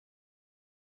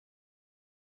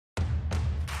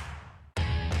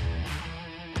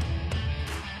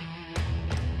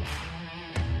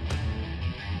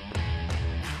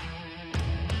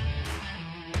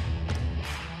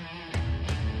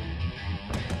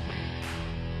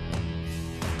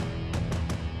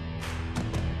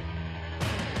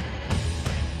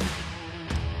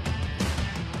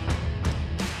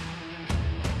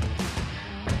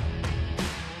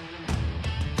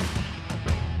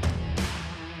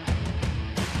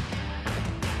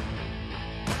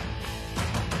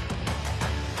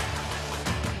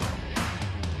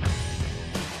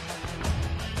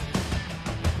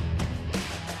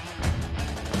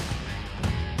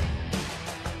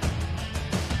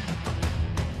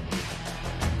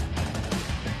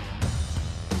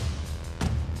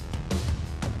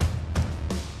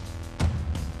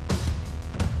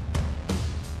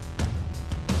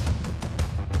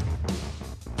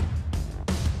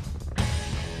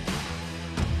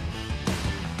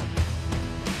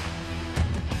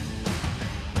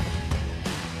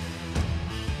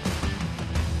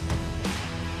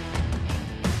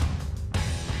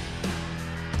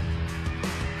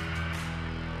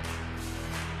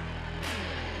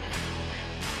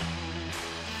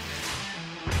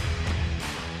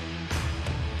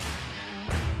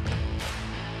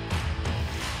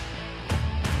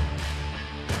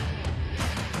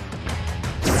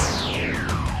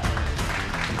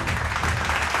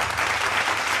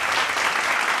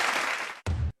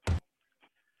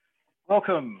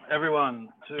Welcome, everyone,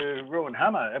 to Roo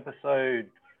Hammer, episode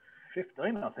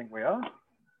 15, I think we are.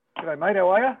 G'day, mate.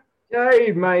 How are you?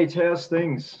 Hey, mate. How's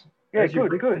things? Yeah, How's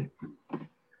good.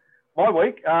 My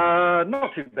week,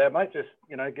 not too bad, mate. Just,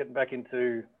 getting back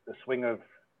into the swing of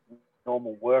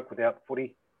normal work without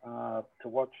footy to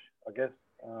watch, I guess.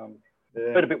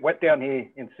 Been a bit wet down here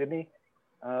in Sydney.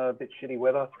 A bit shitty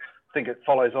weather. I think it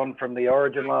follows on from the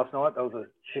Origin last night. That was a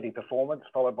shitty performance,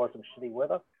 followed by some shitty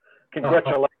weather.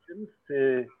 Congratulations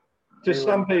to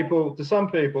some people,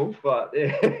 but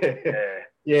it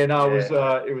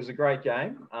was a great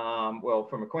game. Well,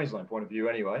 from a Queensland point of view,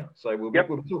 anyway. So we'll be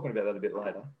talking about that a bit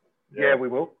later. Yeah, we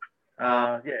will.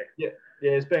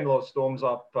 There's been a lot of storms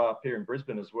up here in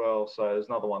Brisbane as well. So there's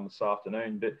another one this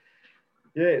afternoon. But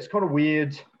yeah, it's kind of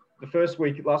weird. Last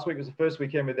week was the first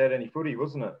weekend without any footy,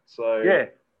 wasn't it? So yeah.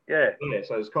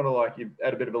 So it's kind of like you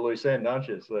had a bit of a loose end, aren't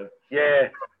you? So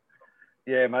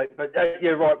yeah, mate. But right.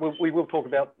 We will talk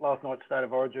about last night's State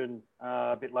of Origin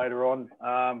a bit later on.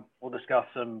 We'll discuss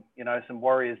some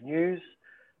Warriors news.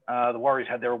 The Warriors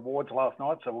had their awards last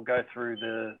night, so we'll go through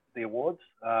the awards.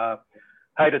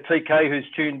 Hey to TK who's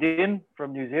tuned in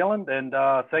from New Zealand, and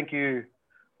thank you,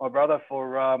 my brother,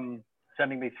 for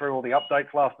sending me through all the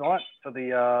updates last night for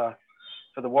the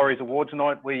Warriors awards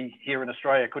night. We here in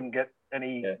Australia couldn't get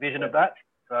any vision of that,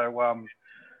 so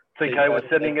TK was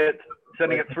sending it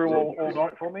through all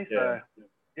night for me. So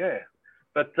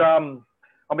but I'm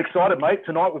excited, mate.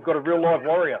 Tonight we've got a real live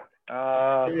Warrior,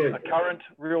 a current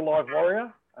real live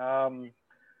Warrior.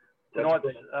 Tonight's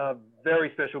a very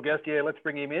special guest. Yeah, let's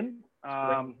bring him in.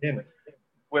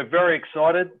 We're very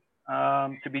excited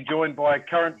to be joined by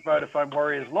current Vodafone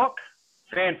Warriors lock,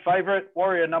 fan favourite,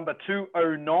 Warrior number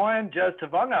 209, Jazz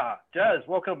Tevaga. Jazz,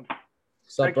 welcome.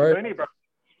 What's up, Thanks bro? for being here, bro.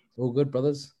 All good,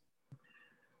 brothers.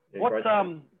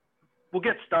 We'll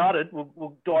get started.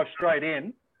 We'll dive straight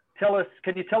in. Can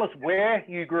you tell us where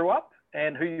you grew up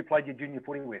and who you played your junior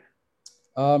footy with?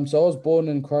 So I was born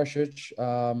in Christchurch.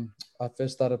 I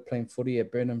first started playing footy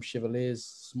at Burnham Chevaliers,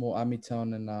 small army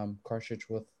town in Christchurch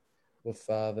with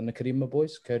the Nikarima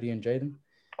boys, Cody and Jaden.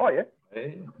 Oh, yeah?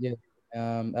 Yeah.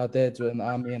 Our dads were in the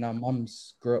army and our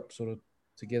mums grew up sort of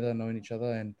together, knowing each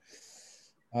other. And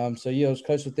I was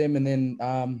close with them. And then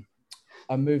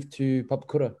I moved to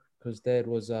Papakura because Dad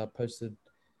was posted.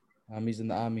 He's in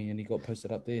the army and he got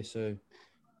posted up there. So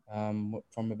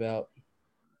from about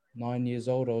 9 years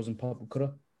old, I was in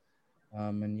Papakura.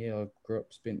 I grew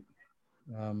up, spent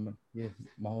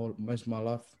most of my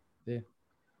life there.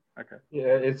 Okay.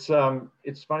 Yeah, it's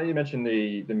funny you mentioned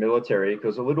the military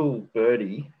because a little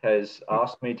birdie has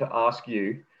asked me to ask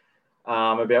you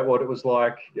about what it was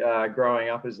like growing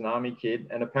up as an army kid,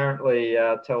 and apparently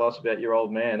tell us about your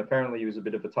old man. Apparently he was a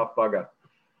bit of a tough bugger.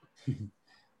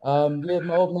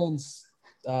 My old man's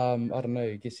I don't know,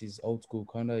 I guess he's old school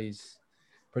kind of. He's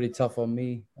pretty tough on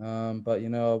me, but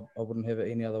I wouldn't have it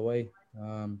any other way.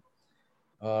 I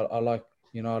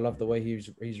love the way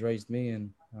he's raised me,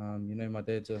 and my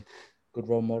dad's a good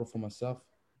role model for myself.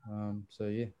 It's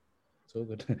all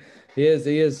good. He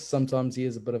is sometimes he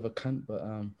is a bit of a cunt, but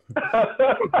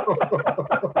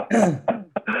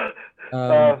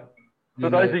for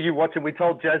those of you watching, we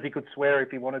told Jazz he could swear if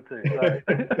he wanted to. So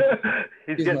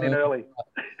he's getting in early.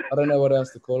 I don't know what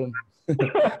else to call him.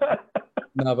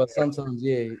 No, but sometimes,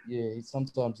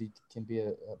 sometimes he can be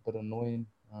a bit annoying,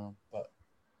 but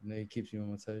he keeps me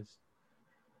on my toes.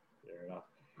 Fair enough.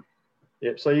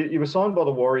 Yep. So you were signed by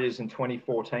the Warriors in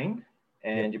 2014,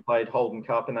 and you played Holden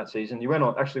Cup in that season. You went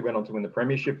on to win the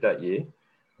premiership that year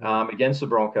against the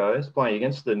Broncos, playing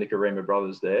against the Nikarima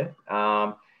brothers there.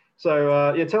 Tell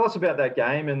us about that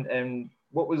game and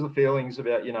what was the feelings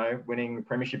about winning the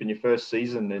premiership in your first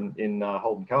season in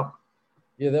Holden Cup.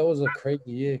 Yeah, that was a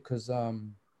crazy year because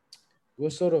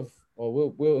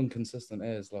we're inconsistent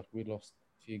we lost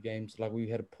a few games. Like we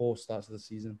had a poor start to the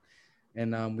season,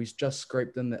 and we just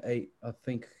scraped in the 8. I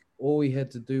think all we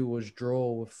had to do was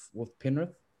draw with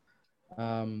Penrith.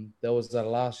 That was the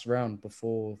last round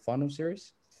before final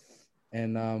series,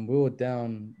 and we were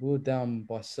down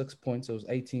by 6 points. It was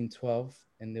 18-12,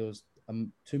 and there was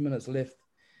 2 minutes left.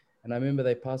 And I remember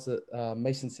they passed it.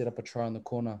 Mason set up a try in the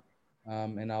corner.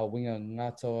 And our winger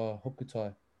Ngatoa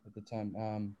Hokutai at the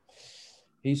time,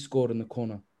 he scored in the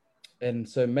corner, and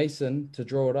so Mason, to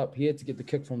draw it up, he had to get the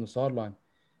kick from the sideline,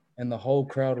 and the whole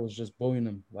crowd was just booing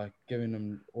him, like giving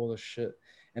him all the shit.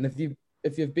 And if you've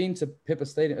been to Pepper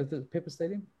Stadium, is it Pepper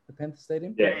Stadium, the Panther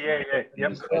Stadium? Yeah.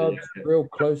 Yep. The crowd's real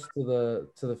close to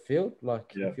the field,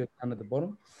 like if you're down at the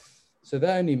bottom. So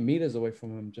they're only meters away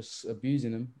from him, just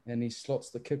abusing him, and he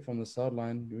slots the kick from the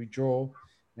sideline. We draw.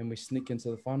 And we sneak into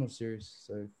the final series.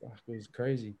 So it was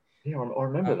crazy. Yeah, I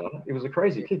remember that. It was a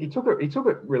crazy kick. He took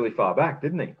it really far back,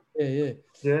 didn't he?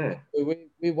 Yeah.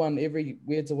 We won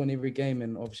we had to win every game,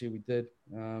 and obviously we did.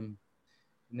 And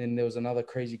then there was another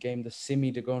crazy game, the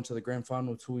semi to go into the grand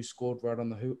final. Tui scored right on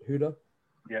the hooter.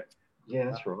 Yeah,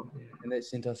 that's right. And that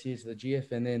sent us here to the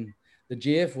GF. And then the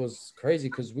GF was crazy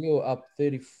because we were up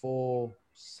 34-6,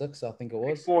 I think it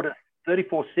was.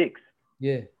 34-6.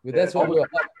 Yeah, that's what we were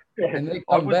up. And they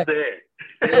come back.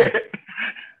 There.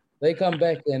 They come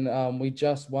back and we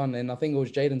just won. And I think it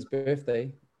was Jaden's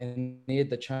birthday. And he had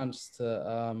the chance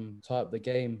to tie up the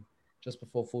game just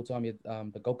before full time. He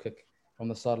had the goal kick from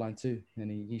the sideline too.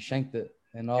 And he shanked it.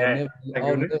 And I'll never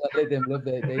let them live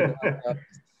that day.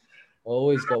 I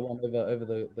always got one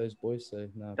over those boys. So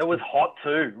no, that was hot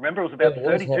too. Remember, it was about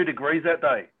 32 degrees that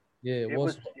day. Yeah, it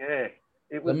was. Yeah,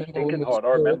 it was stinking hot. I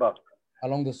remember.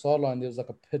 Along the sideline, there was like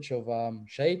a pitch of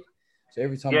shade. So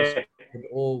every time we would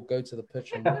all go to the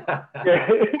pitch. And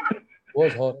it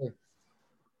was hot.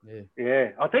 Eh?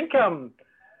 Yeah. I think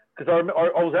because I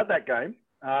was at that game.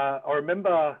 I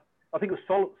remember. I think it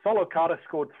was Solo Carter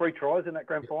scored 3 tries in that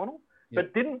grand final,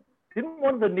 but didn't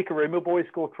one of the Nicarima boys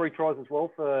score 3 tries as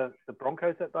well for the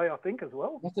Broncos that day? I think as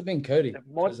well. Must have been Cody.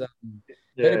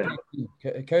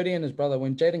 Cody and his brother.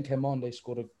 When Jaden came on, they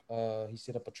scored he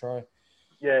set up a try.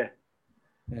 Yeah.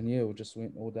 And it just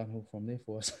went all downhill from there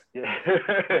for us. Yeah,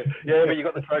 yeah, but you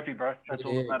got the trophy, bro. That's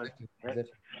all that matters. Exactly.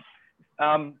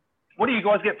 What do you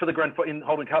guys get for the grand in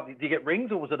Holden Cup? Do you get rings,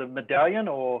 or was it a medallion,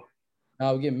 or?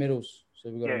 No, we get medals. So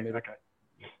we got a medal. Okay.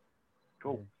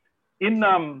 Cool. Yeah.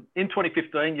 In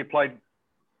 2015, you played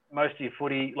most of your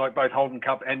footy, like both Holden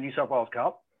Cup and New South Wales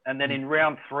Cup, and then in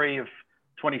round 3 of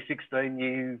 2016,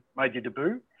 you made your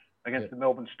debut against the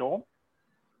Melbourne Storm.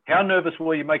 How nervous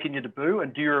were you making your debut,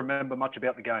 and do you remember much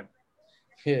about the game?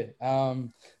 Yeah.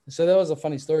 So that was a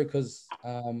funny story because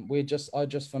I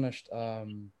just finished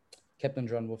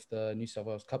captain's run with the New South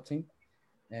Wales Cup team,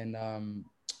 and I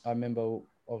remember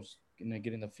I was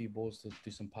getting a few balls to do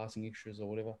some passing extras or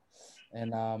whatever,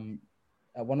 and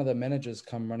one of the managers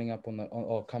come driving up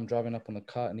on the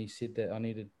cart, and he said that I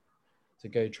needed to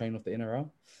go train with the NRL,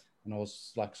 and I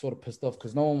was like sort of pissed off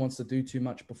because no one wants to do too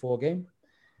much before a game.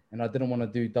 And I didn't want to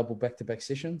do double back-to-back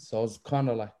sessions. So I was kind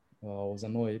of like, I was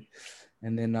annoyed.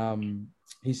 And then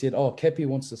he said, Cappy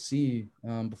wants to see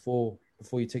you before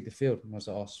you take the field. And I was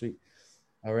like, oh, sweet.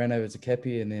 I ran over to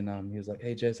Cappy, and then he was like,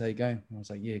 hey, Jazz, how you going? And I was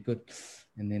like, yeah, good.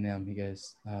 And then he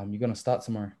goes, you're going to start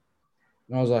tomorrow.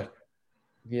 And I was like,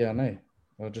 yeah, I know.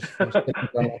 I was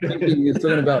thinking he was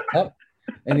talking about cup.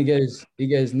 And he goes,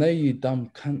 no, you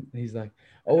dumb cunt. He's like,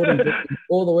 I wouldn't go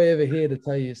all the way over here to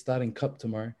tell you you're starting cup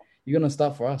tomorrow. You're going to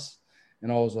start for us.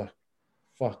 And I was like,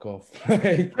 fuck off.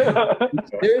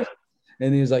 Serious?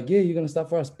 And he was like, yeah, you're going to start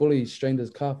for us. Bully strained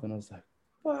his calf. And I was like,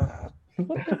 fuck.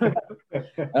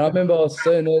 And I remember I was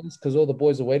so nervous because all the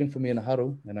boys were waiting for me in a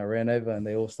huddle. And I ran over and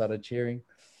they all started cheering.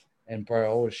 And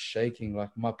bro, I was shaking.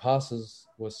 Like my passes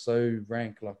were so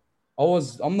rank. Like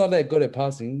I'm not that good at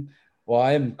passing. Well,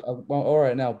 I'm all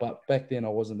right now, but back then I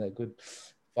wasn't that good.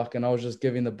 Fucking, I was just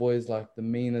giving the boys like the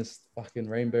meanest fucking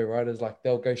rainbow riders. Like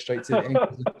they'll go straight to the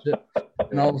ankles and shit.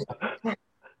 And I was like,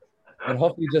 and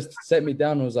Hoffy just sat me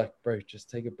down and was like, bro, just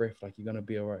take a breath. Like you're going to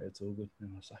be all right. It's all good.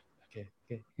 And I was like,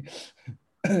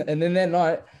 okay. And then that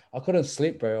night I couldn't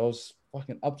sleep, bro. I was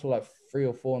fucking up till like 3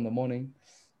 or 4 in the morning.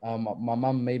 My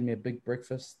mum made me a big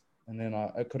breakfast and then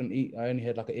I couldn't eat. I only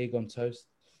had like an egg on toast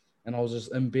and I was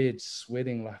just in bed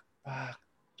sweating like, fuck.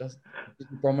 Just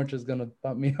Bromwich is gonna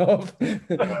bump me off.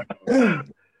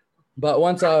 But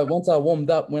when I warmed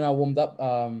up,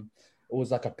 it was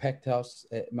like a packed house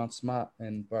at Mount Smart,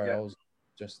 and bro, I was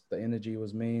just the energy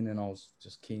was mean, and I was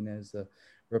just keen as the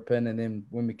rip in. And then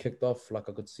when we kicked off, like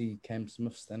I could see Cam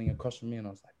Smith standing across from me, and I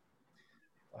was like,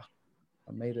 "Fuck,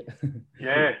 I made it."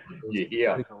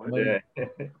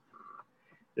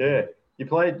 Yeah. You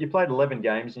played 11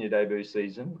 games in your debut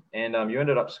season, and you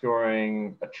ended up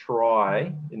scoring a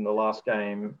try in the last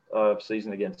game of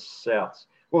season against Souths.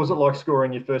 What was it like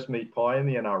scoring your first meat pie in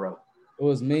the NRL? It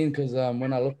was mean because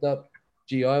when I looked up,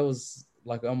 GI was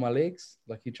like on my legs,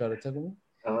 like he tried to tackle me.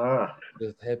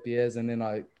 Just happy as, and then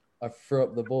I threw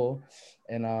up the ball,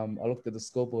 and I looked at the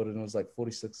scoreboard and it was like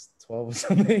 46-12 or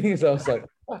something. So I was like,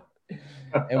 fuck.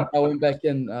 And when I went back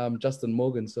in, Justin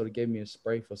Morgan sort of gave me a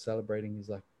spray for celebrating. He's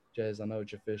like, Jazz, I know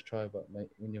it's your first try, but mate,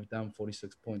 when you're down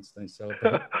 46 points, don't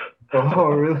celebrate. Oh,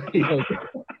 really?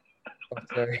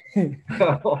 Sorry.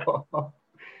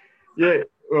 Yeah.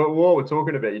 Well, while we're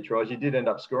talking about your tries, you did end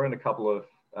up scoring a couple of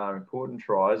important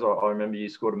tries. I remember you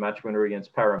scored a match winner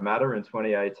against Parramatta in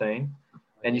 2018,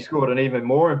 and you scored an even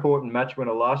more important match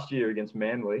winner last year against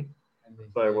Manly.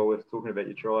 So while we're talking about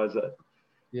your tries,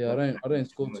 Yeah, I don't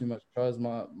score too much tries.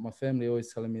 My family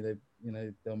always telling me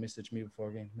they'll message me before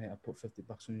a game. Mate, I put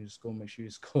 $50 on you to score. Make sure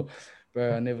you score,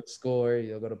 bro. I never score.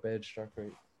 I got a bad strike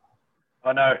rate.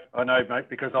 I know, mate,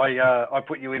 because I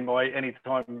put you in my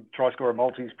anytime try scorer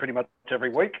multis pretty much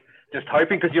every week, just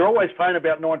hoping, because you're always paying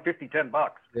about $9.50, $10.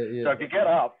 Yeah. So if you get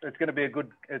up, it's going to be a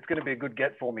good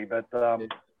get for me. But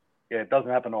it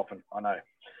doesn't happen often. I know,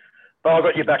 but I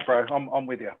got your back, bro. I'm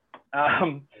with you.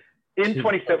 In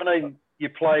 2017, you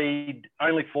played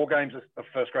only 4 games of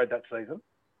first grade that season,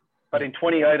 but in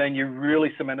 2018, you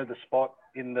really cemented the spot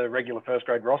in the regular first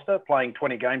grade roster, playing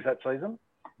 20 games that season,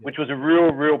 which was a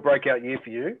real breakout year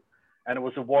for you. And it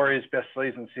was the Warriors' best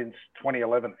season since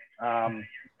 2011.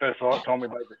 First time we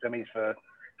made the semis for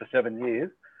 7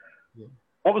 years. Yeah.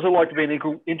 What was it like to be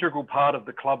an integral part of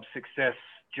the club's success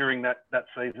during that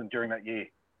season, during that year?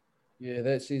 Yeah,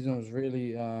 that season was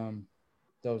really that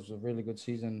was a really good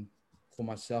season for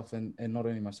myself and not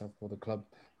only myself, for the club.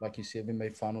 Like you said, we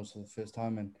made finals for the first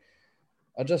time, and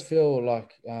I just feel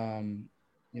like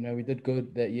we did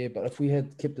good that year. But if we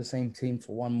had kept the same team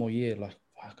for one more year, like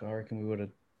fuck, I reckon we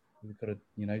could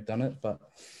have done it. But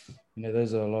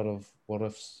those are a lot of what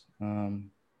ifs.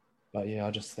 But yeah,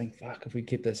 I just think fuck, if we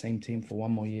kept that same team for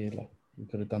one more year, like we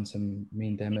could have done some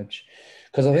mean damage.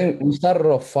 Because I think we started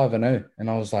off 5-0, and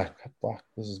I was like, fuck,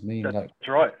 this is mean. That's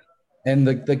right. And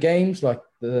the games, like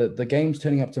the games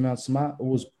turning up to Mount Smart, it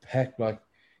was packed. Like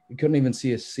you couldn't even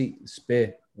see a seat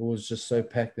spare. It was just so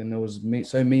packed, and it was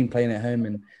so mean playing at home.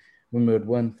 And when we would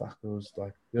win, fuck, it was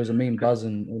like there was a mean buzz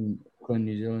in Auckland,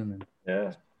 New Zealand. And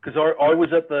yeah, because I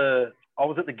was at the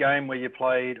game where you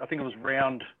played. I think it was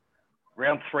round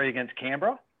 3 against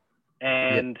Canberra,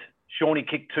 and Shawnee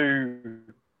kicked 2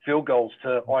 field goals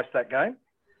to ice that game.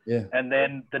 Yeah. And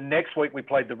then the next week we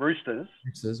played the Roosters.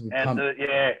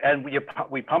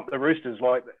 We pumped the Roosters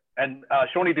and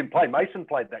Shawnee didn't play. Mason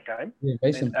played that game. Yeah,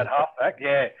 Mason at halfback.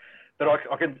 Yeah. But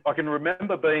I can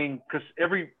remember being, because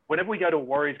whenever we go to a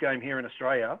Warriors game here in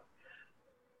Australia,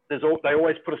 they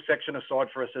always put a section aside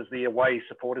for us as the away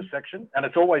supporters section, and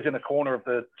it's always in a corner of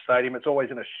the stadium. It's always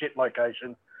in a shit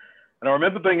location. And I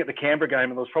remember being at the Canberra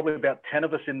game, and there was probably about 10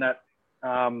 of us in that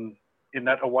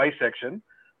away section.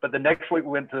 But the next week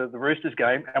we went to the Roosters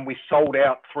game, and we sold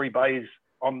out 3 bays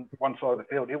on one side of the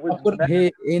field. It was. I couldn't hear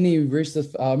any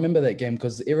Roosters. I remember that game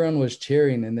because everyone was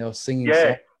cheering and they were singing.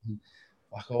 Yeah. Songs.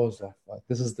 Like I was like,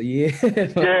 this is the year.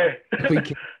 Yeah.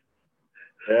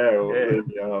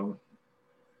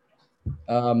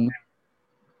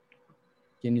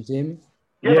 Can you see me?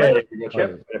 Yeah.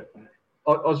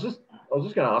 I was just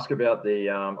going to ask about the.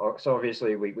 So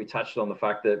obviously we touched on the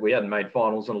fact that we hadn't made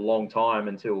finals in a long time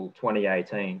until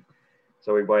 2018.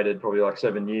 So we waited probably like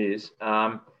 7 years.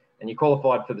 And you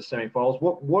qualified for the semi-finals.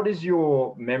 What is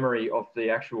your memory of the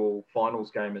actual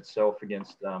finals game itself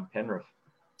against Penrith?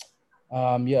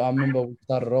 I remember we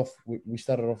started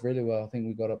off really well. I think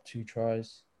we got up 2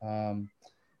 tries. When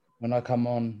I come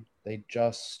on, they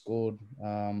just scored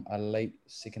a late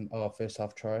first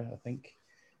half try, I think.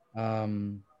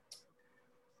 And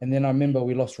then I remember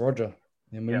we lost Roger.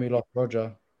 And when we lost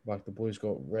Roger, like the boys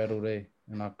got rattled there.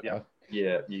 And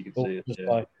you could see it. Just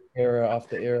like error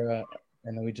after error.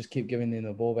 And then we just keep giving them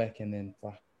the ball back. And then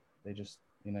they just,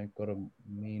 got a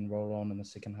mean roll on in the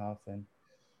second half. And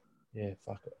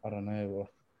I don't know.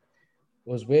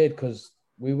 It was weird because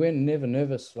we weren't never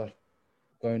nervous, like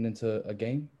going into a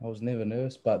game. I was never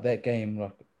nervous. But that game,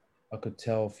 like I could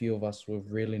tell a few of us were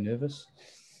really nervous.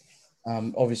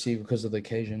 Obviously because of the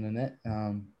occasion and that.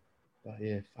 But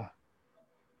yeah, it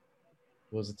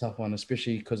was a tough one,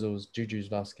 especially because it was Juju's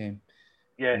last game.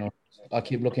 Yeah. I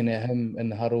keep looking at him in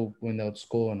the huddle when they would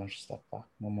score, and I was just like, fuck,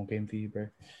 one more game for you, bro.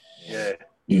 Yeah.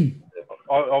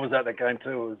 I was at that game too.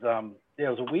 It was it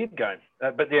was a weird game.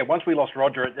 But yeah, once we lost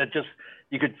Roger, it just,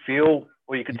 you could feel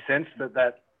or you could sense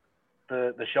that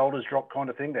the shoulders drop kind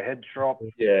of thing, the heads drop.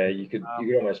 Yeah, you could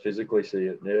almost physically see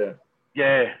it. Yeah.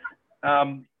 Yeah.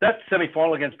 That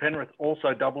semi-final against Penrith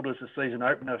also doubled as the season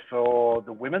opener for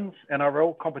the women's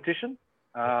NRL competition.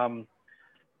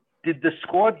 Did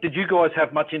you guys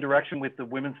have much interaction with the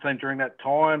women's team during that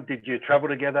time? Did you travel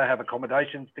together, have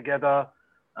accommodations together,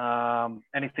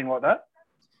 anything like that?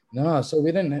 No, so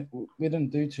we didn't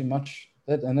do too much.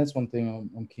 And that's one thing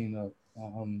I'm keen to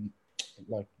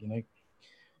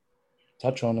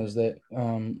touch on is that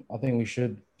I think we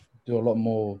should do a lot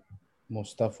more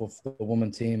stuff with the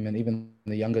women team and even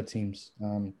the younger teams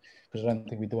because I don't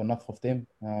think we do enough with them,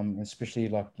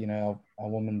 especially our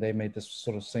women. They made this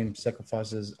sort of same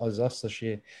sacrifices as us this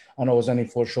year. I know it was only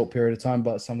for a short period of time,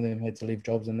 but some of them had to leave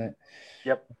jobs and that.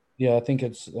 Yep. Yeah, I think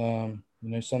it's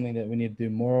something that we need to do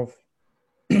more of.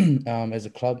 as a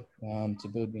club to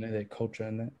build, their culture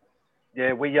and that.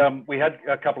 Yeah, we had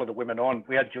a couple of the women on.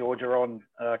 We had Georgia on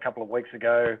a couple of weeks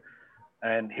ago,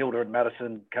 and Hilda and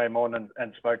Madison came on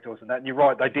and spoke to us and that. And you're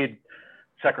right, they did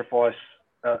sacrifice.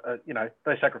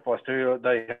 They sacrificed too.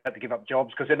 They had to give up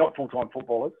jobs because they're not full-time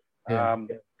footballers. Yeah.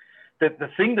 The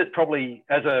thing that probably,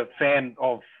 as a fan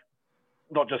of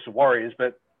not just the Warriors,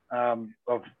 but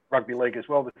of rugby league as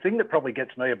well, the thing that probably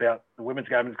gets me about the women's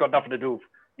game, and it's got nothing to do with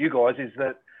you guys, is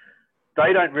that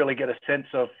they don't really get a sense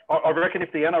of, I reckon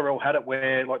if the NRL had it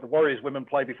where like the Warriors women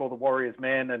play before the Warriors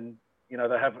men and,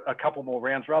 they have a couple more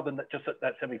rounds rather than just at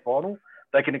that semi-final,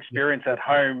 they can experience that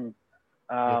home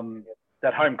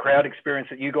crowd experience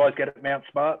that you guys get at Mount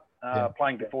Smart,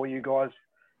 playing before you guys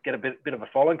get a bit of a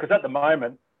following. Because at the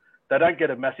moment, they don't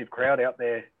get a massive crowd out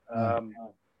there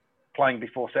playing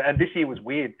before. So, and this year was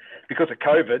weird because of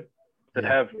COVID, that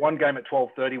have one game at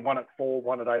 12:30, one at 4,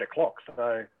 one at 8 o'clock. So,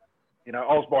 I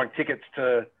was buying tickets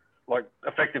to like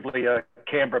effectively a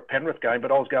Canberra-Penrith game,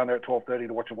 but I was going there at 12:30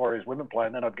 to watch the Warriors women play,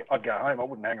 and then I'd go home. I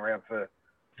wouldn't hang around for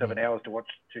 7 hours to watch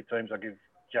two teams I give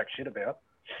jack shit about.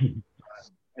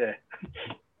 Yeah.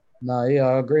 No, yeah,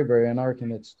 I agree, bro. And I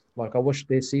reckon it's like I wish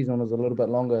their season was a little bit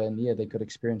longer, and they could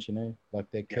experience, like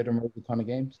their curtain race kind of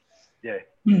games. Yeah.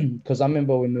 Because I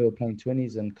remember when we were playing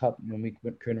 20s and Cup, when we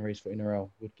went curtain race for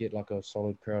NRL, we'd get like a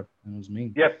solid crowd, and it was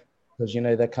mean. Yep. Because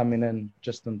they're coming in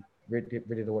just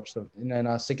ready to watch them. And then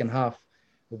our second half,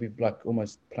 we'll be like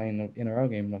almost playing an NRL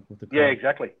game, like with the crowd. Yeah,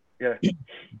 exactly. Yeah.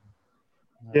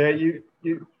 Yeah, you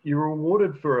were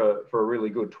awarded for a really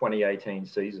good 2018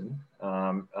 season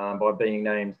by being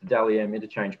named the Dally M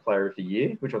Interchange Player of the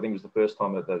Year, which I think was the first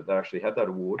time that they actually had that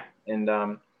award. And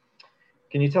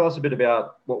can you tell us a bit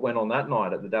about what went on that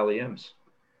night at the Dally M's?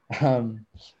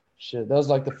 Shit, that was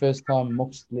like the first time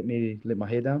Mox let my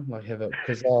hair down, like have it,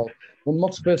 because when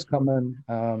Mox first come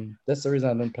in, that's the reason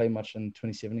I didn't play much in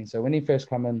 2017. So when he first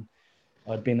come in,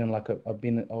 I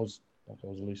was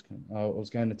loose. I was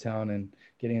going to town and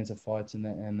getting into fights and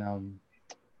that. And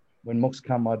when Mox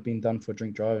come, I'd been done for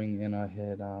drink driving, and I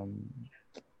had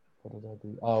what did I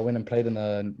do? Oh, I went and played in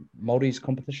the Maldives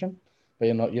competition, but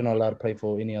you're not allowed to play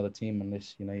for any other team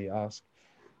unless you ask.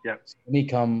 Yeah. So when he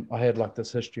come, I had like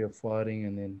this history of fighting,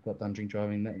 and then got done drink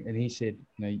driving. And he said,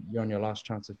 you're on your last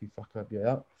chance. If you fuck up, you're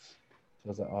out. So I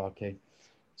was like, oh, okay.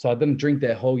 So I didn't drink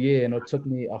that whole year, and it took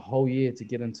me a whole year to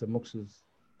get into Mox's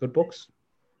good books.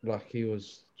 Like he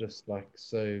was just like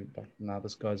so like, nah,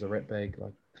 this guy's a rat bag.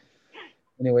 Like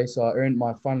anyway, so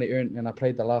I finally earned, and I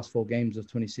played the last 4 games of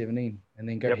 2017, and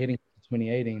then heading to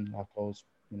 2018, like I was,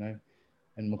 in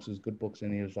Mox's good books,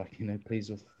 and he was like, pleased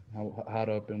with how hard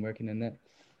I've been working in that.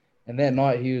 And that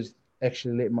night he was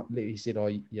actually he said, oh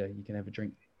yeah, you can have a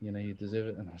drink, you deserve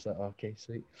it. And I was like, oh, okay,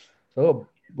 sweet. So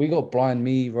we got blind,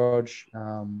 me, Rog,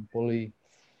 Bully,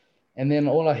 and then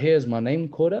all I hear is my name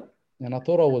called up. And I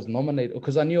thought I was nominated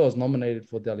because I knew I was nominated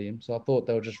for Dally M. So I thought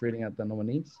they were just reading out the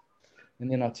nominees.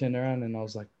 And then I turned around and I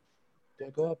was like, do I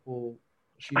go up or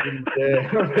she didn't?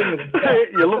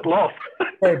 You look lost.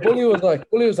 Bro, Bully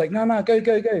was like, no, go.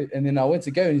 And then I went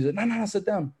to go and he's like, no, sit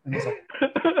down. And I was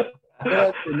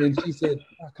like, and then she said,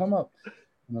 come up.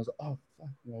 And I was like, oh, fuck.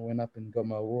 And I went up and got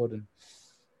my award.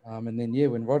 And then,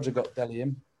 when Roger got Dally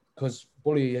M, because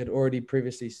Bully had already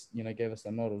previously, gave us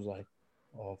the nod, it was like,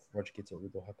 oh, if Roger gets it, we'll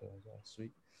go haka. I was like,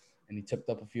 sweet. And he tipped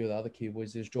up a few of the other key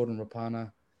boys. There's Jordan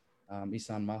Rapana,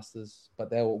 Isan Masters,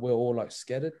 but we're all like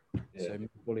scattered. Yeah. So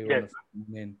Bully were and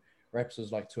then Raps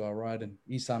was like to our right, and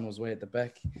Isan was way at the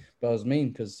back. But it was mean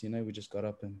because we just got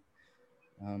up and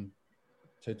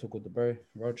so took with the bro,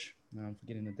 Rog, for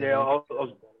getting the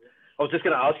I was just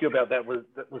going to ask you about that. Was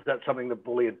that something that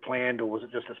Bully had planned, or was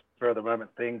it just a spur of the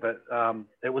moment thing? But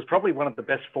it was probably one of the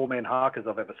best 4-man harkers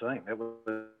I've ever seen. It was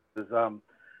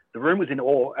the room was in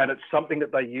awe, and it's something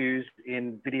that they use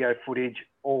in video footage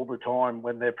all the time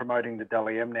when they're promoting the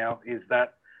Dally M now, is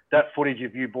that footage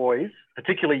of you boys,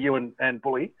 particularly you and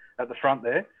Bully at the front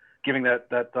there, giving that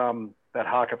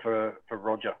harker for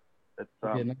Roger. It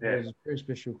was very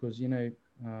special because,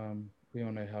 we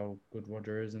all know how good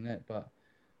Roger is in that, but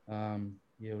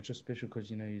it was just special because,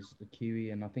 he's a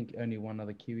Kiwi, and I think only one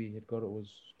other Kiwi had got it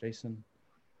was Jason.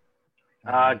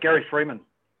 Gary Freeman.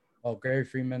 Oh, Gary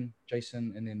Freeman,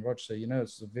 Jason, and then Rog. So,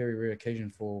 it's a very rare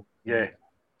occasion for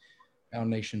our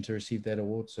nation to receive that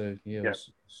award. So, it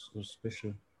was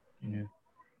special. Yeah.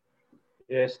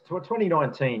 Yes,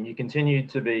 2019, you continued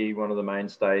to be one of the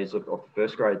mainstays of the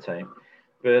first grade team.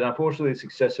 But unfortunately, the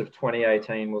success of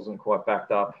 2018 wasn't quite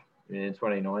backed up in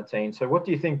 2019. So what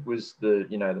do you think was the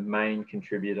main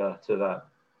contributor to that?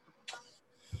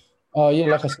 Oh, yeah,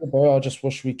 like I said, bro, I just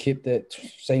wish we kept that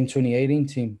same 2018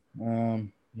 team.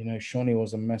 Shawnee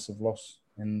was a massive loss,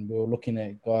 and we were looking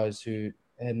at guys who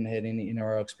hadn't had any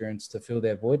NRL experience to fill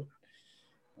that void,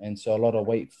 and so a lot of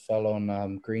weight fell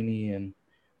on Greeny, and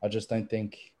I just don't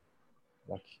think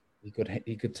like he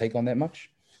could take on that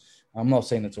much. I'm not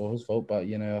saying it's all his fault, but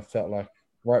I felt like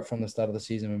right from the start of the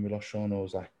season when we lost Sean, it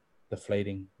was like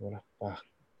deflating. We were like,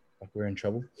 like we're in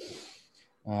trouble.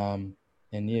 And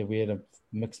yeah, we had a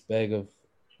mixed bag of.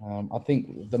 I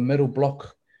think the middle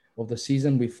block of the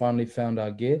season we finally found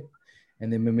our gear,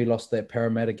 and then when we lost that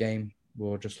Parramatta game, we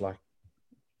were just like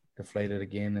deflated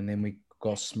again, and then we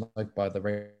got smoked by the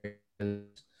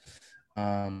Raiders.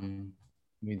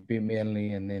 We beat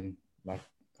Manly, and then like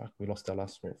we lost our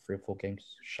last 3 or 4 games.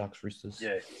 Sharks, Roosters.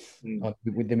 Yeah.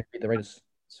 We then beat the Raiders.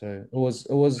 So it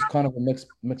was kind of a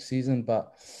mixed season,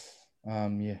 but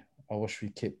yeah, I wish we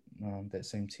kept that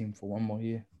same team for one more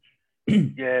year.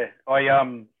 Yeah,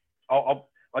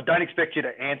 I don't expect you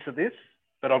to answer this,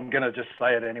 but I'm going to just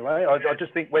say it anyway. I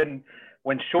just think when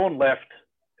Sean left,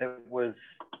 it was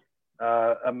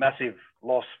a massive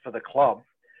loss for the club.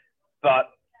 But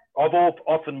I've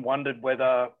often wondered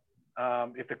whether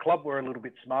if the club were a little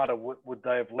bit smarter, would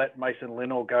they have let Mason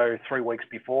Linnell go 3 weeks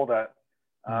before that?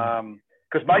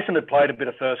 Because Mason had played a bit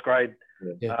of first grade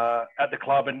at the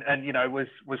club and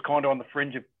was kind of on the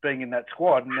fringe of being in that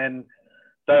squad. And then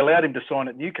they allowed him to sign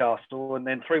at Newcastle. And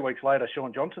then 3 weeks later,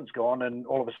 Sean Johnson's gone. And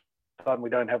all of a sudden, we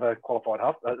don't have a qualified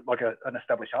an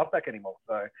established halfback anymore.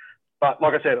 So, but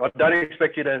like I said, I don't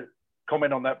expect you to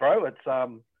comment on that, bro. It's,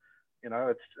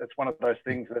 it's one of those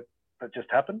things that just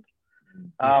happened.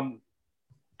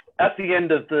 At the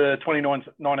end of the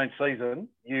 2019 season,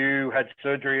 you had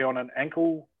surgery on an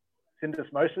ankle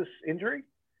syndesmosis injury,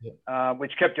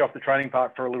 which kept you off the training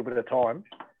park for a little bit of time.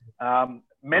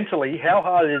 Mentally, how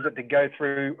hard is it to go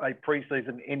through a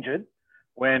preseason injured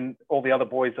when all the other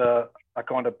boys are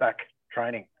kind of back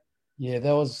training? Yeah,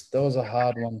 that was a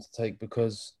hard one to take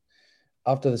because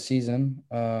after the season,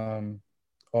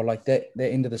 or like that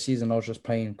end of the season, I was just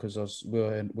playing because we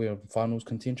were in finals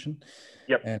contention.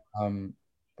 Yep. And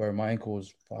bro, my ankle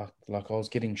was fucked. Like I was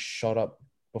getting shot up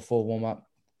before warm up.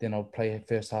 Then I'll play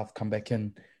first half, come back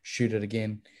in, shoot it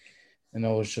again, and it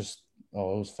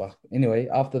was fucked. Anyway,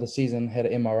 after the season, had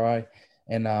an MRI,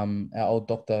 and our old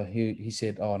doctor he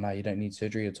said, "Oh no, you don't need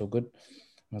surgery. It's all good."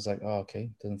 I was like, "Oh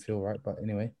okay, doesn't feel right." But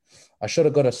anyway, I should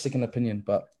have got a second opinion,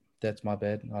 but that's my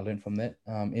bad. I learned from that.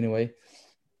 Anyway,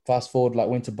 fast forward, like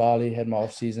went to Bali, had my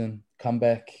off season, come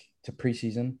back to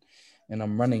preseason, and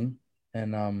I'm running,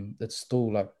 and it's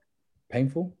still like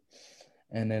painful,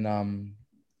 and then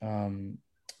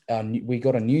we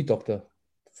got a new doctor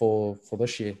for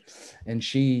this year, and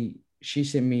she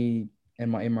sent me and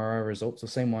my MRI results, the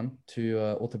same one, to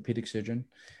an orthopedic surgeon,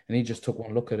 and he just took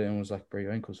one look at it and was like, "Bro,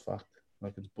 your ankle's fucked.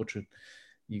 Like it's butchered.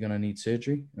 You're gonna need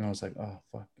surgery." And I was like, "Oh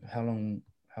fuck, how long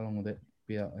will that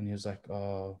be out?" And he was like,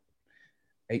 "Oh,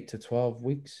 8 to 12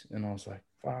 weeks." And I was like,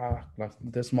 "Fuck, like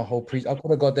that's my whole I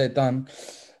could have got that done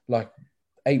like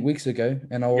 8 weeks ago,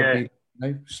 and I would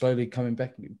be slowly coming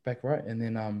back right." And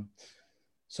then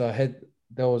so I had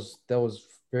that was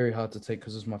very hard to take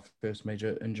because it was my first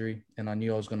major injury, and I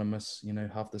knew I was gonna miss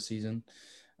half the season.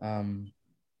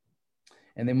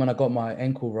 And then when I got my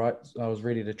ankle right, I was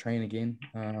ready to train again.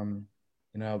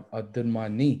 I did my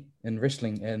knee in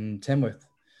wrestling in Tamworth.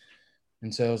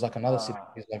 And so it was like another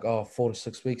 4 to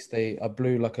 6 weeks. I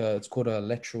blew it's called a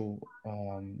lateral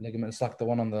ligament. It's like the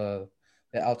one on the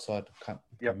outside. Can't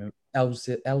remember.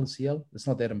 LCL. It's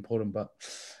not that important, but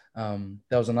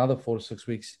that was another 4 to 6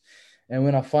 weeks. And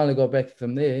when I finally got back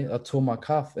from there, I tore my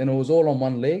calf, and it was all on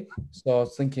one leg. So I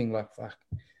was thinking like, fuck,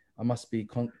 I must be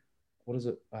what is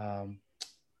it?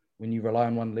 When you rely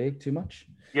on one leg too much?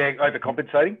 Yeah,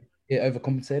 overcompensating. Yeah,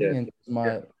 overcompensating,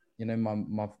 and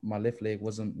my left leg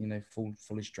wasn't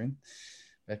fully strength,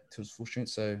 back to its full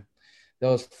strength. So that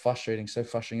was frustrating,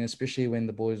 especially when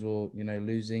the boys were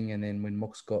losing, and then when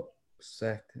Mox got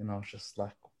sacked, and I was just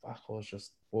like, fuck, I was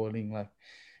just boiling, like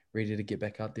ready to get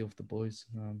back out there with the boys.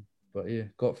 But yeah,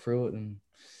 got through it, and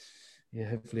yeah,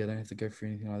 hopefully I don't have to go through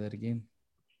anything like that again.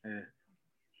 Yeah.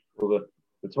 Well,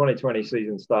 the 2020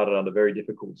 season started under very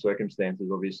difficult circumstances,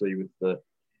 obviously, with the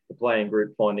playing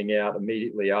group finding out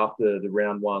immediately after the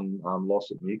round one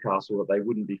loss at Newcastle that they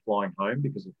wouldn't be flying home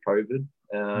because of COVID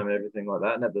and everything like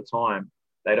that. And at the time,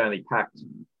 they'd only packed,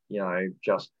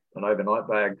 just an overnight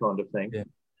bag kind of thing.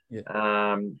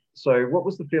 Yeah. So what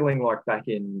was the feeling like back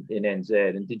in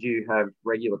NZ? And did you have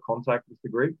regular contact with the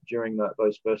group during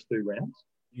those first 2 rounds?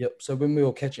 Yep. So when we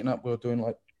were catching up, we were doing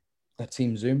like a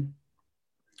team Zoom.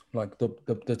 Like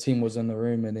the team was in the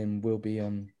room, and then we'll be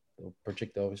on the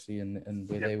projector, obviously, and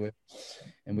where they were.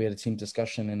 And we had a team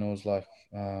discussion, and it was like,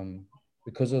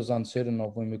 because it was uncertain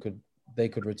of when they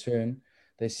could return,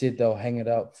 they said they'll hang it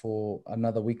out for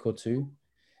another week or two,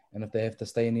 and if they have to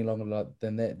stay any longer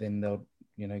than that, then they'll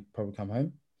probably come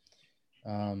home.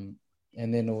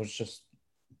 And then it was just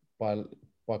by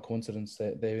coincidence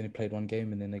that they only played one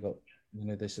game, and then they got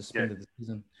they suspended the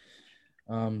season.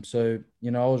 So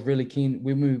I was really keen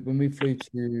when we flew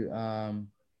to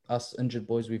us injured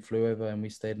boys. We flew over and we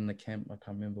stayed in the camp. I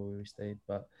can't remember where we stayed,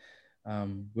 but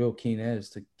we were keen as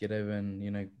to get over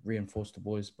and reinforce the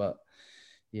boys. But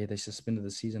yeah, they suspended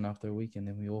the season after a week, and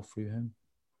then we all flew home.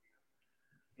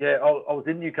 Yeah, I was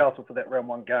in Newcastle for that round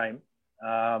one game.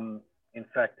 In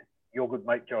fact, your good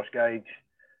mate Josh Gage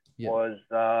was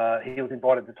he was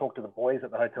invited to talk to the boys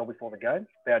at the hotel before the game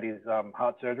about his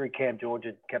heart surgery. Cam George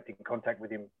had kept in contact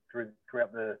with him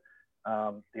throughout the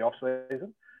off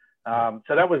season.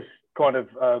 So that was kind of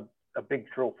a big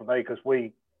thrill for me, because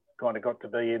we kind of got to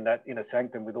be in that inner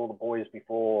sanctum with all the boys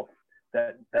before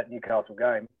that Newcastle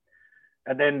game.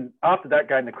 And then after that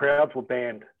game, the crowds were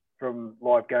banned from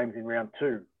live games in round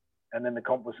 2. And then the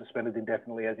comp was suspended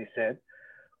indefinitely, as you said.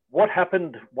 What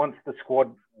happened once the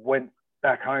squad went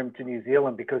back home to New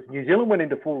Zealand? Because New Zealand went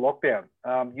into full lockdown.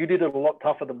 You did it a lot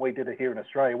tougher than we did it here in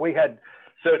Australia. We had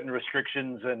certain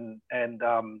restrictions and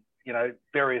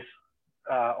various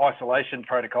isolation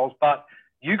protocols, but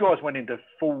you guys went into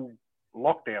full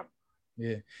lockdown.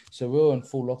 Yeah, so we were in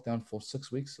full lockdown for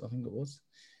 6 weeks, I think it was.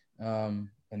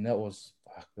 And that was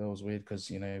weird, because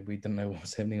we didn't know what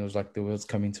was happening. It was like the world's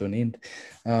coming to an end.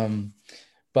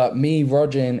 But me,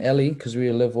 Roger, and Ellie, because we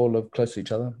all live close to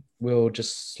each other, we were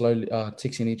just slowly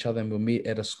texting each other, and we'll meet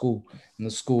at a school. In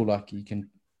the school, like, you can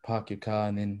park your car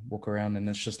and then walk around, and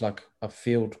it's just like a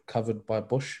field covered by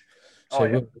bush.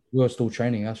 So we were still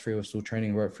training. Us three were still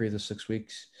training right through the 6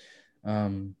 weeks.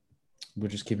 We're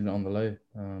just keeping it on the low.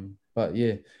 But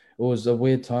yeah, it was a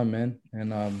weird time, man.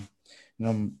 And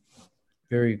I'm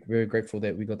very, very grateful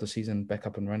that we got the season back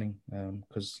up and running.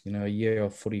 Because a year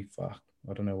of footy, fuck,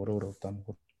 I don't know what I would have done.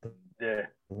 Yeah,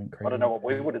 I don't know what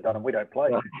we would have done, and we don't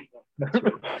play.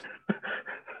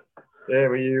 Yeah,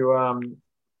 were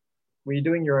you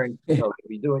doing your own?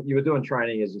 You were doing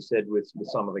training, as you said, with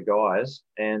some of the guys,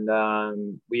 and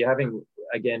were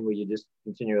you just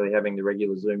continually having the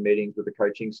regular Zoom meetings with the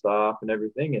coaching staff and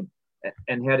everything,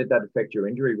 and how did that affect your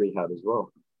injury rehab as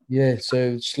well? Yeah,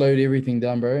 so slowed everything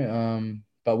down, bro.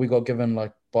 But we got given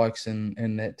like bikes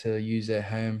and that to use at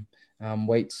home,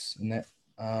 weights and that.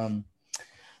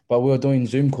 But we were doing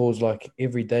Zoom calls like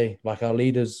every day. Like our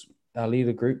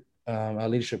leadership group,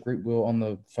 we were on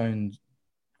the phone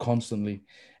constantly,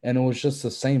 and it was just the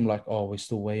same. Like, oh, we're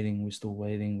still waiting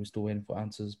for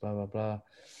answers, blah blah blah.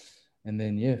 And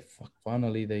then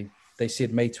finally they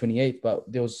said May 28th, but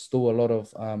there was still a lot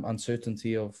of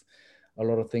uncertainty of a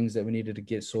lot of things that we needed to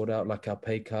get sorted out, like our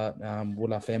pay cut,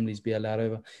 will our families be allowed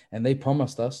over? And they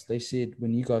promised us, they said,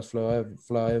 when you guys fly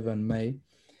over in May,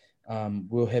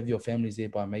 we'll have your families there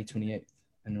by May 28th.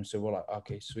 And so we're like,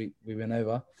 okay, sweet. We went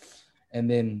over. And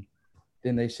then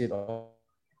they said, oh,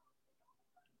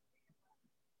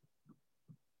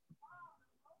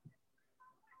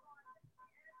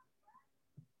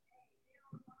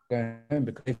 going home,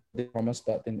 because they promised,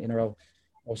 but then NRL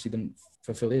obviously didn't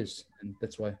fulfill theirs. And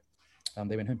that's why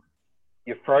they went home.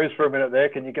 You froze for a minute there.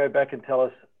 Can you go back and tell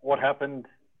us what happened?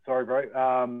 Sorry,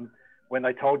 bro. When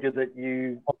they told you that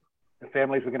the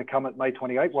families were going to come at May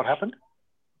 28th, what happened?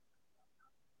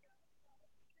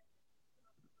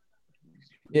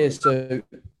 Yeah, so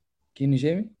can you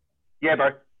hear me? Yeah, bro.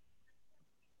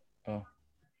 Oh.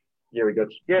 Yeah, we got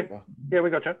you. Yeah, we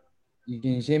got you. You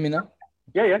can hear me now?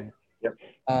 Yeah. Yep.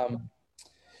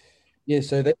 Yeah,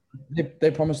 so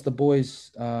they promised the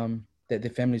boys that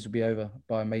their families would be over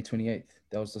by May 28th.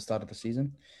 That was the start of the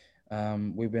season.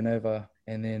 We went over,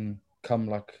 and then come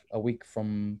like a week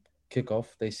from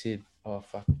kickoff, they said, oh,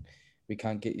 fuck, we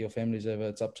can't get your families over.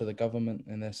 It's up to the government.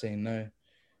 And they're saying no.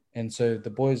 And so the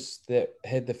boys that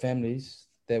had the families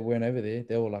that weren't over there,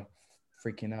 they were like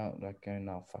freaking out, like going,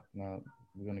 no, fuck, no,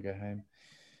 we're going to go home.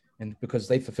 And because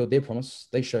they fulfilled their promise,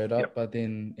 they showed up, but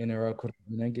then NRL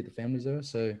couldn't get the families over.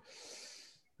 So,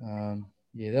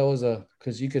 that was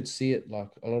because you could see it, like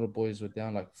a lot of boys were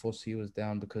down, like Fossey was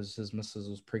down because his missus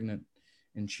was pregnant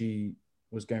and she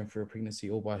was going through a pregnancy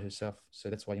all by herself. So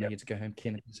that's why he needed to go home.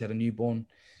 Kenneth's had a newborn.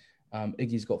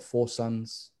 Iggy's got 4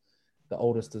 sons. The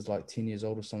oldest is like 10 years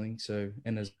old or something. So,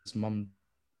 and his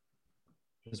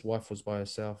wife was by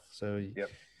herself. So,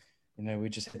 we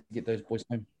just had to get those boys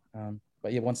home.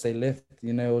 But once they left,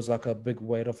 it was like a big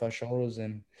weight off our shoulders,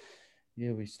 and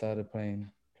we started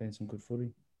playing some good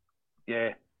footy.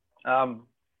 Yeah. I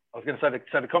was going to say,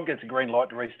 so the comp gets a green light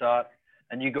to restart.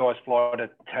 and you guys fly to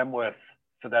Tamworth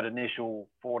for that initial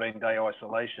 14-day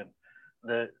isolation.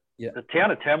 The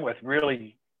town of Tamworth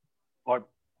really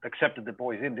accepted the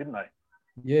boys in, didn't they?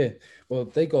 Yeah. Well,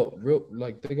 they got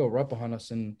right behind us,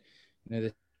 and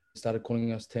they started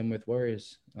calling us Tamworth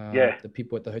Warriors. The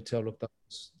people at the hotel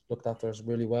looked after us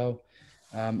really well.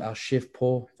 Our chef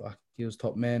Paul, he was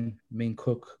top man, mean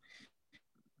cook.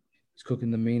 He's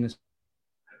cooking the meanest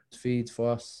feeds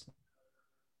for us.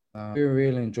 We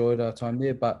really enjoyed our time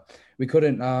there, but we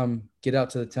couldn't get out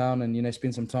to the town and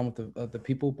spend some time with the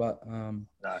people. But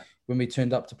when we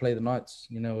turned up to play the Knights,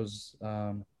 it was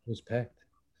packed.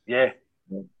 Yeah,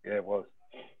 it was.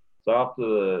 So after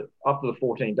the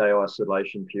 14-day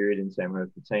isolation period in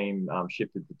Tamworth, the team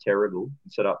shifted to Terrigal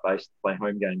and set up base to play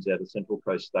home games out of Central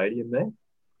Coast Stadium there.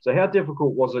 So how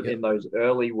difficult was it in those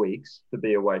early weeks to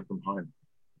be away from home?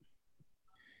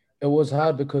 It was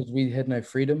hard because we had no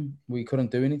freedom. We couldn't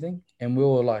do anything, and we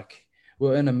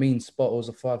were in a mean spot. It was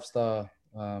a 5-star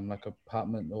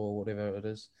apartment or whatever it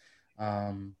is,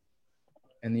 and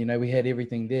we had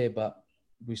everything there, but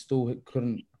we still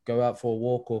couldn't go out for a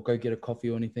walk or go get a coffee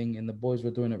or anything. And the boys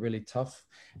were doing it really tough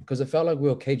because it felt like we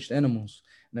were caged animals,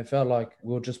 and it felt like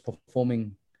we were just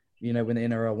performing, when the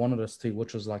NRL wanted us to,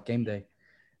 which was like game day.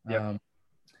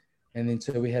 And then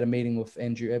so we had a meeting with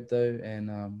Andrew Abdo,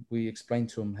 and we explained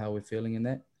to him how we're feeling in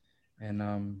that.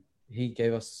 And he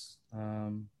gave us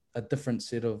a different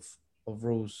set of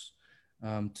rules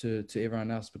to everyone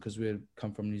else because we had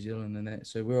come from New Zealand and that.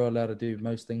 So we were allowed to do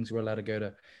most things. We're allowed to go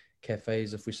to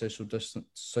cafes if we social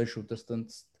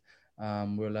distanced.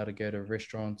 We're allowed to go to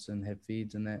restaurants and have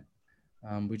feeds and that.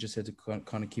 We just had to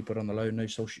kind of keep it on the low, no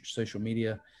social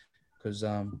media, because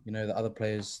the other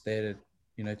players, they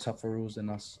had tougher rules than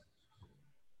us.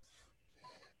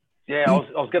 Yeah, I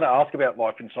was going to ask about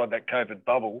life inside that COVID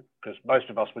bubble because most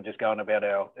of us were just going about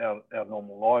our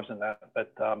normal lives and that.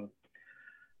 But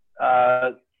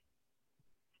I've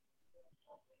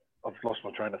lost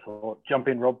my train of thought. Jump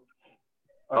in, Rob.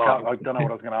 I don't know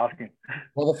what I was going to ask you.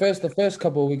 Well, the first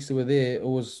couple of weeks that we were there, it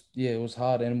was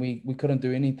hard, and we couldn't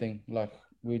do anything. Like,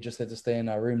 we just had to stay in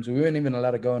our rooms. We weren't even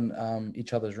allowed to go in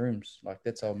each other's rooms. Like,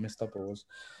 that's how messed up it was.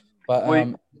 But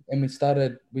and we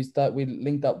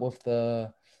linked up with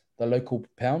the local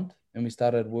pound, and we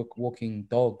started walking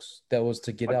dogs. That was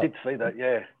to get out. I did see that.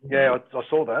 Yeah, I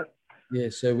saw that. Yeah,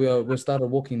 so we started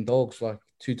walking dogs like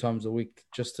 2 times a week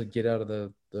just to get out of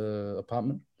the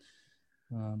apartment.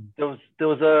 There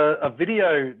was a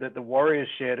video that the Warriors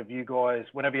shared of you guys.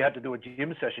 Whenever you had to do a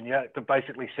gym session, you had to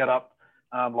basically set up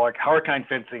like hurricane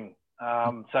fencing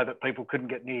so that people couldn't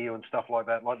get near you and stuff like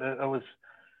that. Like it was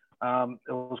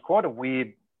quite a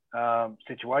weird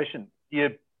situation. Your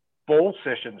ball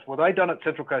sessions, were they done at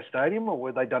Central Coast Stadium or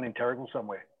were they done in Terrigal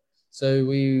somewhere? So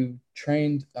we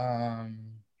trained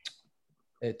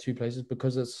at 2 places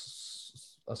because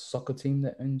it's a soccer team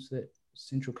that owns that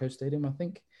Central Coast Stadium, I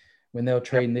think. When they were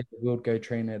training there, we would go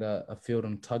train at a field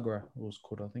in Tuggerah, it was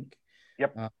called, I think.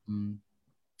 Yep.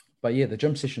 But yeah, the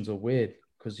gym sessions are weird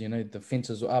because, the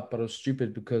fences were up, but it was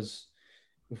stupid because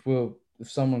if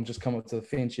someone just come up to the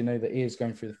fence, the air's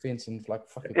going through the fence and like,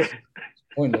 fuck it, it's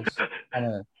pointless.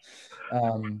 That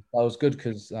was good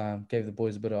because gave the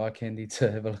boys a bit of eye candy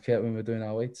to have a look at when we're doing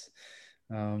our weights.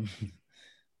 But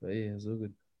yeah, it was all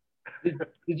good.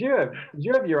 Did you have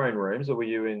your own rooms, or were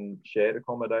you in shared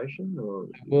accommodation? Or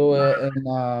we were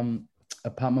in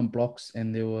apartment blocks,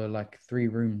 and there were like 3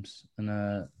 rooms in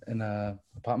a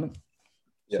apartment.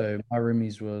 Yep. So my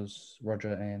roomies was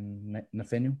Roger and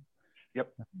Nathaniel.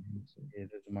 Yep. Yeah,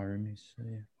 those are my roomies. So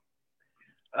yeah.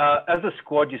 As a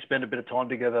squad, you spend a bit of time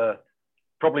together,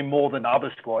 probably more than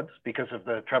other squads because of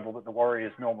the travel that the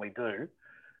Warriors normally do.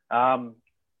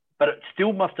 But it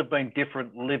still must have been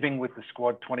different living with the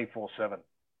squad 24/7.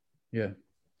 Yeah,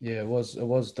 it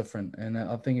was different, and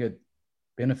I think it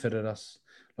benefited us.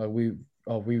 Like we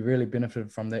really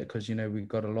benefited from that because we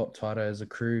got a lot tighter as a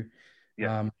crew.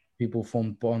 Yeah. People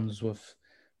formed bonds with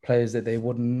players that they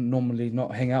wouldn't normally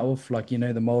not hang out with, like the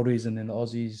Māoris and then the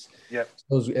Aussies. Yeah.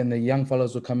 And the young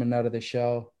fellas were coming out of their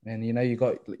shell, and you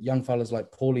got young fellas like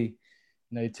Paulie,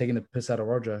 taking the piss out of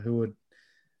Roger, who would.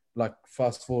 Like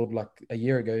fast forward like a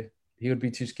year ago, he would be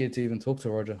too scared to even talk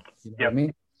to Roger. You know what I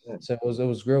mean? Yeah. So it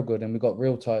was real good, and we got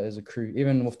real tight as a crew,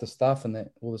 even with the staff and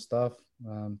that, all the staff.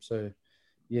 So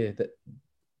yeah,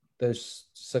 those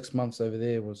 6 months over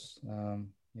there was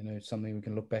something we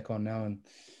can look back on now and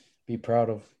be proud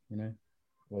of.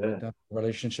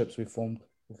 Relationships we formed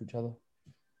with each other.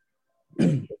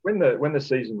 When the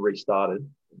season restarted,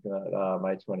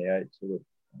 May 28th sort of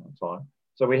time.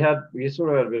 So we sort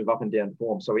of had a bit of up and down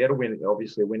form. So we had a win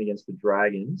against the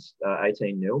Dragons,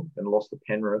 18-0, and lost to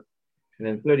Penrith and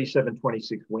then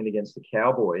 37-26 win against the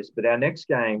Cowboys. But our next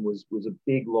game was a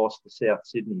big loss to South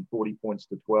Sydney, 40 points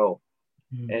to 12.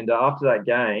 And after that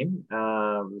game,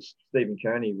 Stephen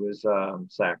Kearney was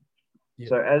sacked. Yeah.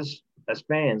 So as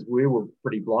fans, we were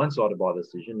pretty blindsided by the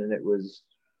decision, and it was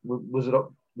it a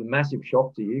massive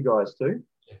shock to you guys too?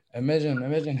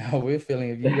 Imagine how we're feeling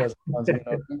if you guys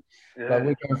yeah. Like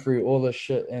we're going through all this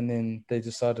shit, and then they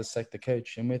decide to sack the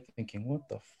coach, and we're thinking, what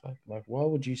the fuck? Like, why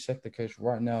would you sack the coach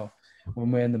right now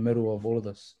when we're in the middle of all of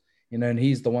this? And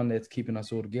he's the one that's keeping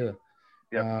us all together.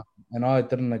 Yeah. And I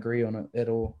didn't agree on it at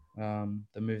all,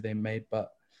 the move they made,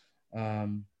 but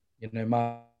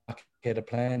Mark had a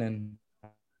plan,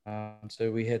 and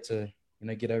so we had to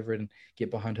get over it and get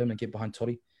behind him and get behind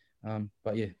Toddy.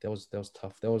 But yeah, that was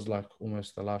tough. That was like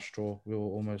almost the last straw. We were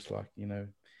almost like,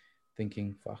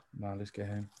 thinking, fuck, nah, let's go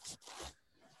home.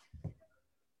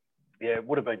 Yeah, it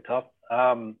would have been tough.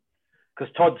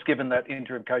 Because Todd's given that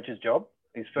interim coach's job.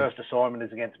 His first assignment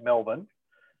is against Melbourne,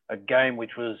 a game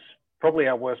which was probably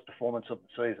our worst performance of the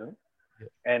season.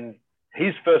 Yeah. And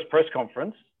his first press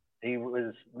conference, he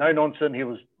was no nonsense. He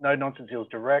was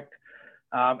direct.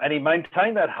 And he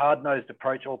maintained that hard-nosed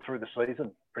approach all through the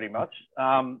season, pretty much.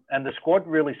 And the squad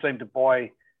really seemed to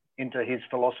buy into his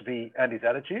philosophy and his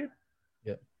attitude.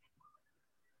 Yeah.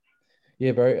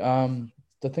 Yeah, bro.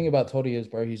 The thing about Toddy is,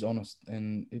 bro, he's honest,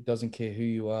 and it doesn't care who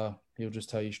you are. He'll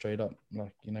just tell you straight up.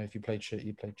 Like, if you played shit,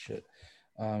 you played shit.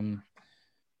 And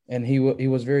he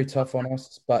was very tough on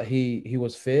us, but he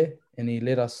was fair, and he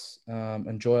let us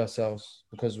enjoy ourselves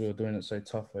because we were doing it so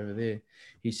tough over there.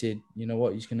 He said, you know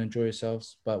what, you can enjoy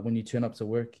yourselves, but when you turn up to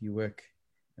work, you work.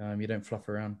 You don't fluff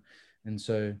around. And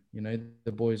so,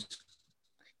 the boys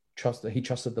he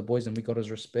trusted the boys, and we got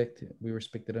his respect. We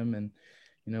respected him, and,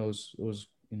 it was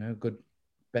good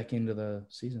back into the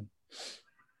season.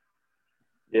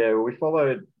 Yeah, we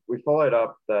followed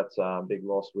up that big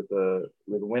loss with a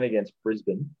win against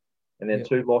Brisbane, and then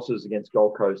 2 losses against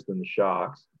Gold Coast and the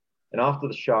Sharks. And after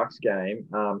the Sharks game,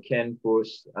 Ken,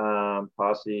 Puss,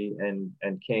 Parsi,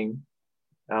 and King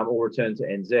all returned to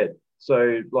NZ.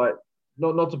 So, like,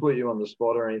 not to put you on the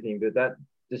spot or anything, but that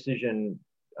decision,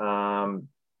 the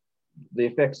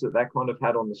effects that kind of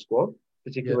had on the squad,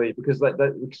 particularly because that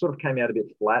we sort of came out a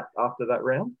bit flat after that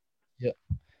round. Yeah.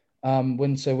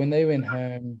 When they went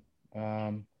home,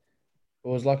 it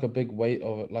was like a big weight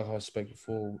of it, like I spoke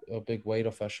before, a big weight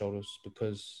off our shoulders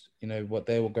because, what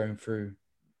they were going through,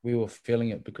 we were feeling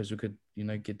it because we could,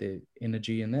 get their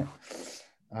energy in that,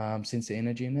 sense the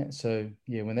energy in that. So,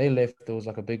 yeah, when they left, there was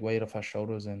like a big weight off our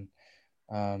shoulders, and,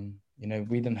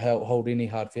 we didn't hold any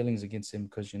hard feelings against them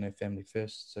because, family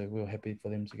first. So we were happy for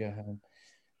them to go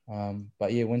home.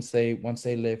 But yeah, once they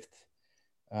left,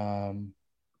 and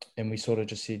we sort of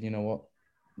just said, you know what,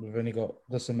 we've only got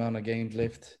this amount of games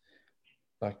left.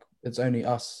 Like, it's only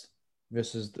us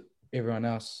versus everyone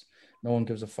else. No one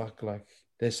gives a fuck. Like,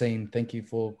 they're saying thank you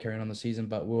for carrying on the season,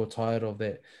 but we were tired of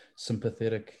that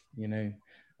sympathetic, and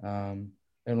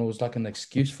it was like an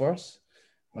excuse for us.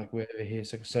 Like, we're here.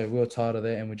 So we were tired of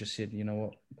that, and we just said, you know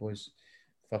what, boys,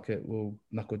 fuck it. We'll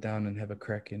knuckle down and have a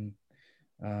crack, and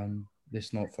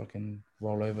let's not fucking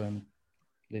roll over and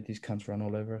let these cunts run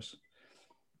all over us.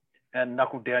 And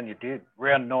knuckle down you did.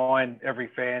 Round 9, every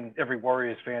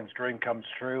Warriors fan's dream comes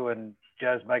true, and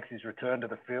Jazz makes his return to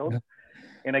the field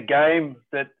in a game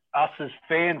that us as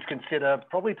fans consider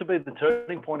probably to be the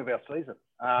turning point of our season.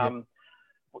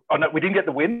 I know we didn't get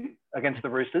the win against the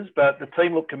Roosters, but the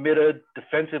team looked committed.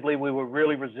 Defensively, we were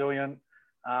really resilient.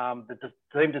 The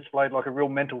team displayed like a real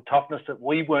mental toughness that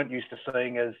we weren't used to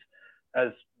seeing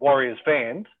as Warriors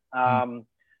fans.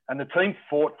 And the team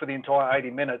fought for the entire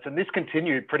 80 minutes. And this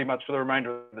continued pretty much for the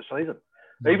remainder of the season.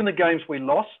 Even the games we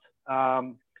lost,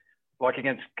 like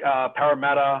against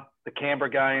Parramatta, the Canberra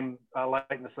game late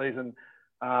in the season,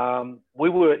 we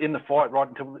were in the fight right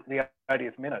until the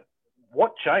 80th minute.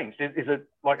 What changed? Is it,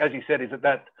 like, as you said, is it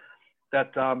that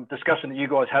discussion that you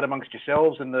guys had amongst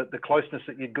yourselves and the closeness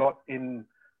that you'd got in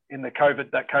that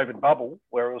COVID bubble,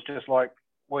 where it was just like,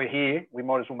 we're here, we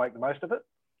might as well make the most of it?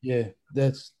 Yeah,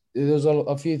 there's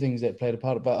a few things that played a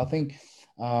part, but I think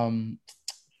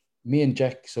me and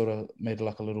Jack sort of made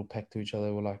like a little pact to each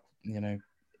other. We're like,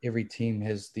 every team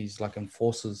has these like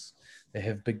enforcers. They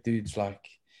have big dudes, like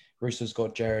Roosters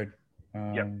got Jared,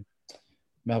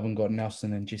 Melbourne got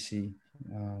Nelson and Jesse.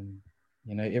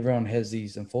 Everyone has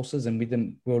these enforcers, and we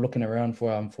were looking around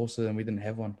for our enforcer and we didn't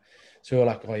have one. So we were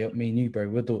like, oh, yeah, me and you, bro,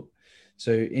 we'll do it.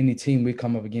 So any team we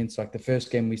come up against, like the first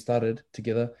game we started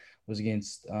together was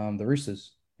against the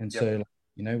Roosters. And so,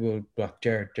 we'll like,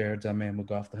 Jared's our man, we'll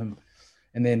go after him.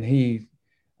 And then I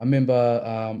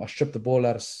remember I stripped the ball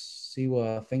out of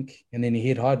Siwa, I think, and then he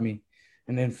hid me.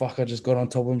 And then fuck, I just got on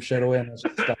top of him straight away and I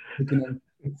just started kicking him.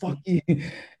 Fuck you.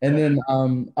 And then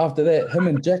after that, him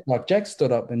and Jack, like Jack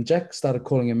stood up and Jack started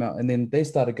calling him out. And then they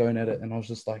started going at it. And I was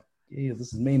just like, yeah,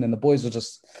 this is mean. And the boys were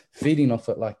just feeding off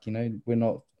it. Like, you know, we're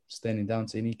not standing down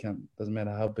to any camp. Doesn't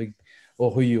matter how big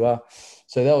or who you are.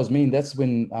 So that was mean. That's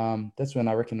when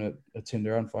I reckon it turned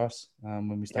around for us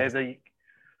when we started.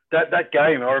 Yeah, that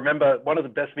game, I remember one of the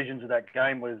best visions of that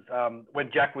game was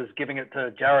when Jack was giving it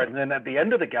to Jared. And then at the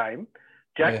end of the game,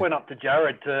 Jack went up to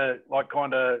Jared to like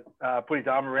kind of put his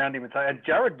arm around him and say, and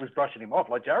Jared was brushing him off.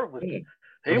 Like Jared was,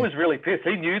 he was really pissed.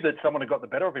 He knew that someone had got the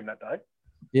better of him that day.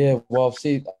 Yeah, well,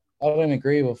 see, I don't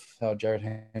agree with how Jared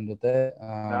handled that.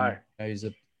 No. You know, he's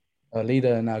a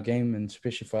leader in our game and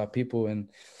especially for our people. And,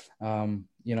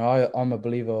 you know, I'm a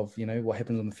believer of, you know, what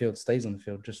happens on the field stays on the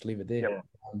field. Just leave it there. Yep.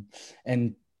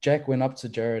 And Jack went up to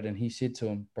Jared and he said to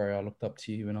him, bro, I looked up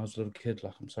to you when I was a little kid.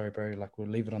 Like, I'm sorry, bro. Like, we'll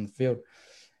leave it on the field.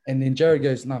 And then Jared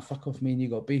goes, nah, fuck off, me and you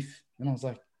got beef. And I was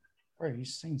like, bro,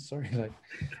 he's saying sorry. Like,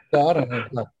 so I don't know.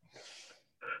 Like,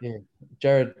 yeah,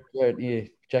 Jared, yeah,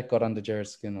 Jack got under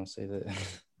Jared's skin, I'll say that.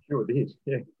 Sure did.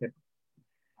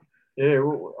 Yeah.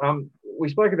 Well, we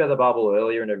spoke about the bubble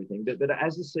earlier and everything, but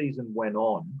as the season went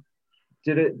on,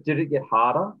 did it get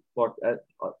harder? Like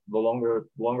the longer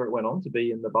it went on to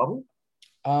be in the bubble?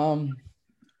 I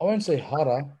won't say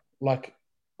harder. Like,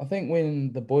 I think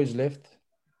when the boys left,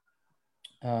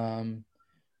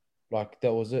 like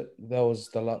that was it. That was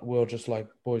we were just like,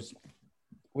 boys,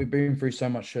 we've been through so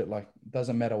much shit. Like,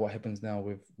 doesn't matter what happens now.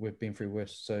 We've been through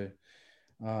worse. So,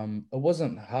 it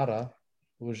wasn't harder.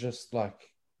 It was just like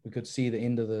we could see the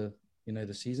end of the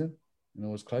season, and it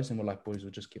was close. And we're like, boys, we'll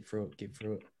just get through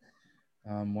it,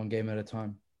 one game at a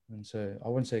time. And so I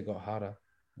wouldn't say it got harder.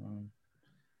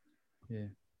 Yeah.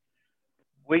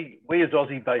 We as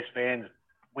Aussie-based fans,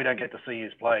 we don't get to see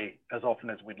us play as often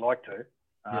as we'd like to.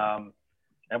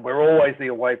 And we're always the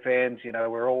away fans, you know,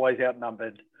 we're always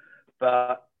outnumbered.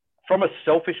 But from a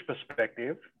selfish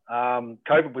perspective,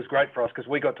 COVID was great for us because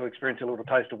we got to experience a little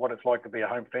taste of what it's like to be a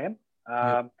home fan.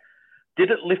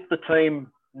 Did it lift the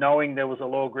team knowing there was a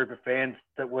loyal group of fans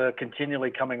that were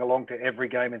continually coming along to every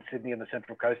game in Sydney and the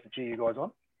Central Coast to cheer you guys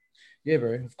on? Yeah,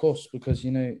 bro, of course, because,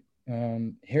 you know,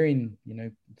 hearing, you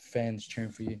know, fans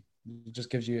cheering for you, it just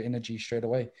gives you energy straight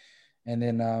away. And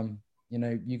then, you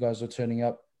know, you guys are turning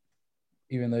up,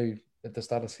 even though at the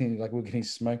start of the season, like, we're getting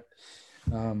smoked.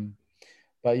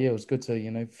 But yeah, it was good to,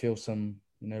 you know, feel some,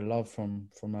 you know, love from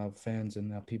our fans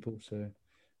and our people. So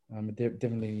it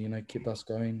definitely, you know, kept us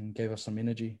going and gave us some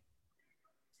energy.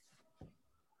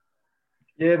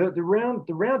 Yeah, the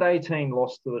round 18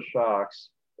 loss to the Sharks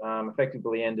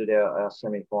effectively ended our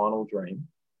semi-final dream.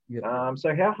 Yep.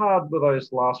 So how hard were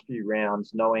those last few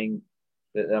rounds, knowing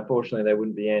that unfortunately there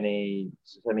wouldn't be any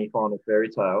semi-final fairy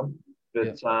tale,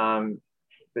 but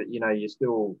but you know, you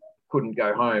still couldn't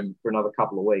go home for another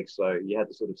couple of weeks, so you had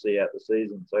to sort of see out the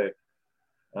season. So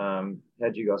how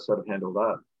did you guys sort of handle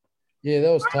that? Yeah,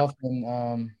 that was tough,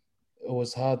 and it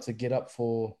was hard to get up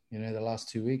for, you know, the last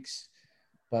 2 weeks.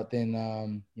 But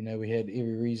then, you know, we had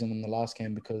every reason in the last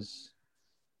game because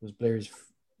it was Blair's,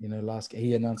 you know, last game.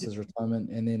 He announced his retirement,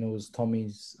 and then it was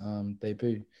Tommy's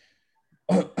debut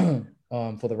for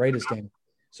the Raiders game.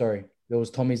 Sorry, it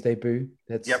was Tommy's debut.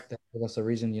 That gave us a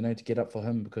reason, you know, to get up for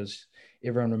him because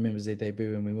everyone remembers their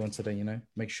debut, and we wanted to, you know,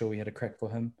 make sure we had a crack for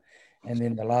him. And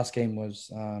then the last game was,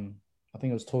 I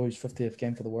think it was Toru's 50th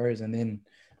game for the Warriors, and then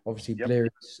obviously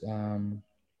Blair's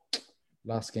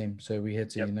last game. So we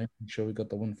had to, you know, make sure we got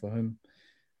the win for him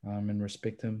and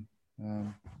respect him.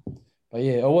 But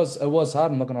yeah, it was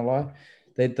hard. I'm not gonna lie.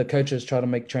 The coaches try to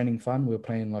make training fun. We were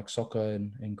playing like soccer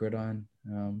and gridiron.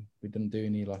 We didn't do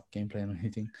any like game plan or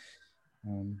anything.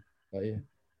 But yeah.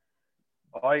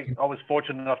 I was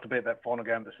fortunate enough to be at that final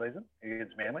game of the season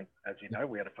against Manly. As you know,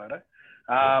 we had a photo.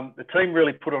 The team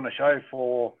really put on a show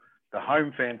for the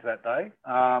home fans that day.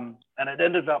 And it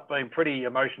ended up being a pretty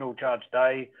emotional charged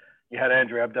day. You had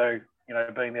Andrew Abdo, you know,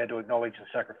 being there to acknowledge the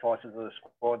sacrifices of the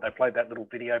squad. They played that little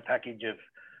video package of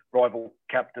rival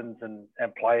captains and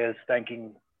players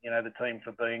thanking, you know, the team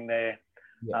for being there.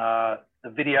 The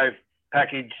video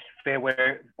package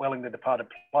farewelling the departed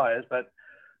players, but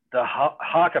the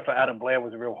haka for Adam Blair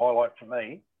was a real highlight for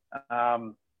me.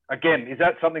 Again, is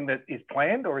that something that is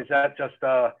planned, or is that just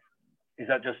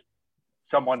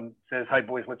someone says, "Hey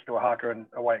boys, let's do a haka," and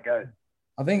away it goes?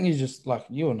 I think you just like,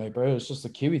 you all know, bro. It's just a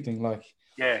Kiwi thing. Like,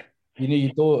 yeah, you know,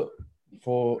 you thought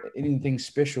for anything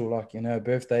special, like, you know, a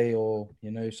birthday or,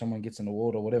 you know, someone gets an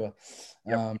award or whatever.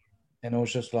 And it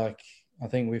was just like, I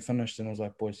think we finished and it was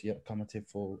like, boys, come a tip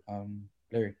for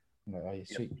Larry. I'm like, oh yeah,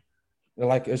 sweet.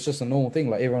 Like, it's just a normal thing.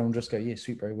 Like, everyone will just go, yeah,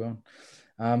 sweet, bro, well.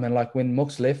 And like when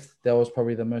Mooks left, that was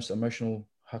probably the most emotional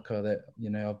haka that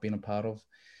I've been a part of.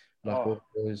 Like all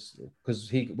the boys,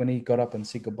 because when he got up and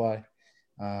said goodbye,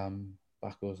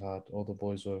 like it was hard. All the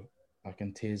boys were like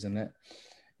in tears and that.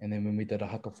 And then when we did a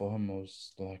haka for him, it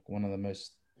was like one of the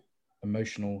most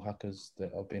emotional hakas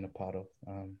that I've been a part of.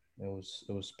 It was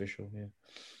special. Yeah.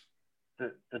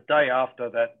 The day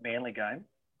after that Manly game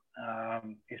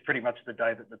is pretty much the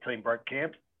day that the team broke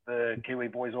camp. The Kiwi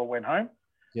boys all went home,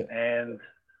 and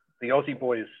the Aussie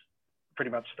boys pretty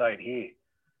much stayed here.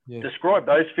 Yeah. Describe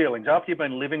those feelings after you've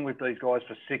been living with these guys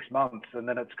for 6 months, and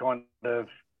then it's kind of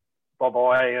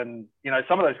bye-bye. And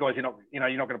some of those guys you're not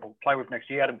going to play with next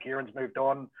year. Adam Kieran's moved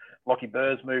on, Lockie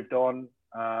Burr's moved on,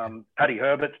 Paddy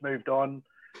Herbert's moved on.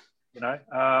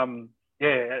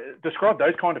 Describe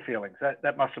those kind of feelings.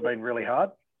 That must have been really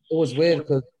hard. It was weird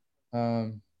because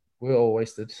we were all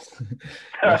wasted.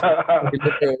 We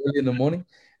left early in the morning,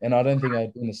 and I don't think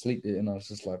I'd been asleep yet. And I was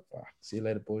just like, "See you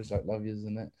later, boys. Like, love yous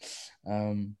and that."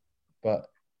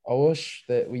 But I wish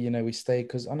that we stayed,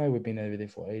 because I know we've been over there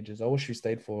for ages. I wish we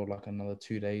stayed for like another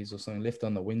 2 days or something, left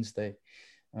on the Wednesday,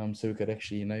 so we could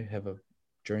actually have a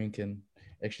drink and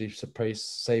actually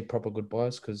say proper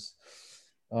goodbyes. Because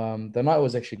the night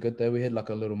was actually good though. We had like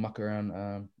a little muck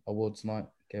around awards night,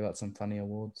 gave out some funny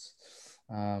awards.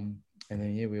 And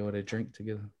then we all had a drink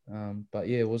together. But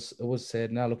it was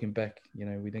sad. Now looking back, we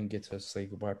didn't get to say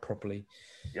goodbye properly.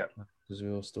 Yeah. Because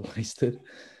we were still wasted.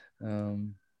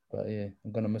 But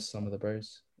I'm gonna miss some of the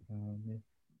bros.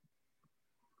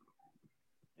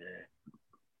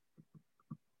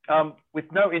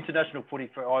 With no international footy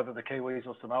for either the Kiwis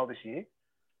or Samoa this year,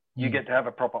 you get to have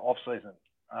a proper off season.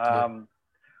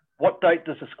 What date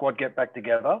does the squad get back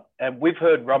together? And we've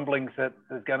heard rumblings that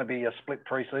there's going to be a split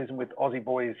pre-season with Aussie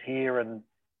boys here and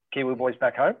Kiwi boys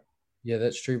back home. Yeah,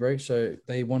 that's true, bro. So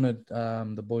they wanted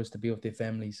the boys to be with their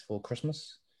families for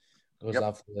Christmas. Because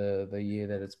after the year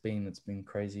that it's been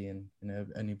crazy, and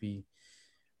only be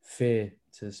fair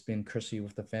to spend Chrissy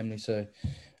with the family. So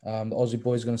the Aussie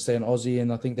boys are going to stay in Aussie,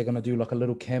 and I think they're going to do like a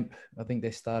little camp. I think they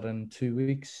start in 2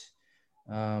 weeks.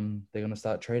 They're going to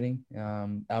start training.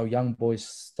 Our young boys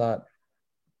start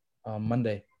on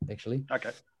Monday, actually. Okay.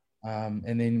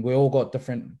 And then we all got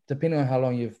different, depending on how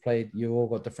long you've played, you all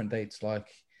got different dates. Like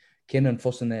Ken and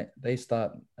Foss and that, they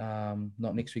start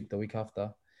not next week, the week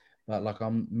after. But like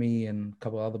me and a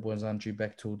couple of other boys aren't due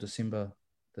back till December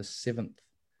the 7th.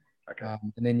 Okay.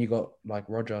 And then you got like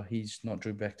Roger, he's not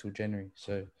due back till January.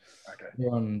 So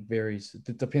everyone varies.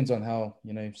 It depends on how,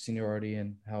 seniority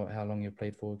and how long you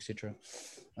played for, etc.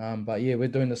 But we're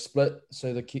doing the split.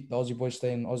 So the Aussie boys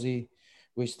stay in Aussie,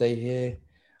 we stay here.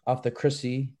 After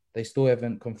Chrissy, they still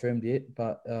haven't confirmed yet.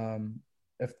 But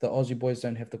if the Aussie boys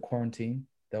don't have to quarantine,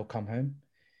 they'll come home.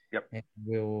 Yep. And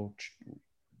we'll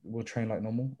train like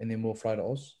normal, and then we'll fly to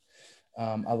Oz.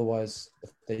 Otherwise,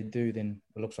 if they do, then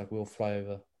it looks like we'll fly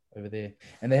over there.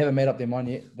 And they haven't made up their mind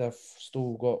yet. They've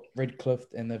still got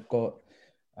Redcliffe, and they've got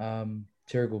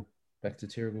Terrigal, back to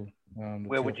Terrigal.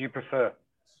 Where would you prefer?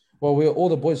 Well, we're all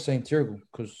the boys saying Terrigal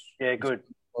because good.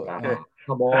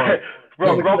 Come on.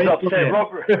 Rob's upset.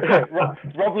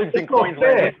 Rob lives in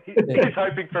Queensland. He's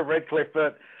hoping for Redcliffe,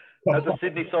 but as a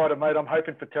Sydney sider, mate, I'm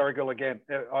hoping for Terrigal again.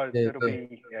 It'll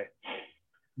be.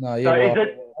 No, so is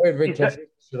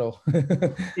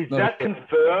that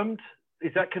confirmed?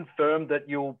 Is that confirmed that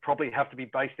you'll probably have to be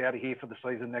based out of here for the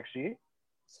season next year?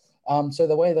 So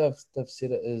the way they've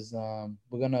said it is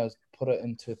we're gonna put it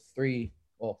into three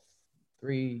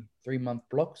month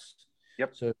blocks.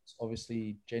 Yep. So it's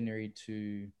obviously January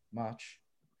to March,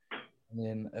 and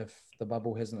then if the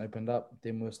bubble hasn't opened up,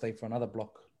 then we'll stay for another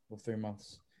block of 3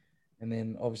 months. And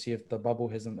then obviously if the bubble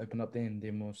hasn't opened up,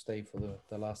 then we'll stay for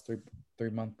the last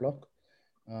three month block.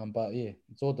 But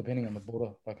it's all depending on the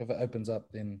border. Like if it opens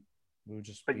up, then we'll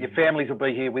just. But your families will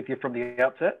be here with you from the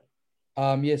outset.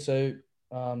 So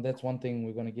that's one thing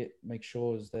we're going to make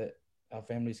sure is that our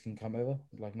families can come over.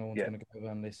 Like no one's going to go over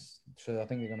unless. So I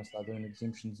think we're going to start doing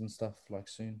exemptions and stuff like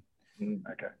soon.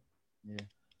 Okay.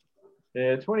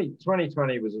 Yeah.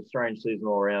 2020 was a strange season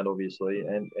all around, obviously,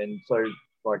 and so.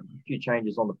 Like a few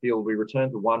changes on the field. We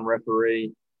returned to one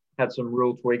referee, had some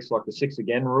rule tweaks like the 6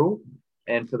 again rule.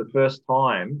 And for the first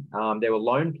time, there were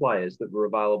loan players that were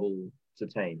available to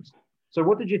teams. So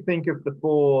what did you think of the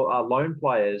 4 loan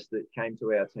players that came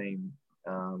to our team?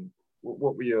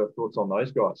 What were your thoughts on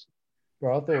those guys?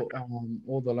 Well, I thought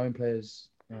all the loan players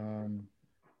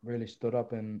really stood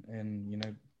up and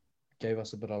gave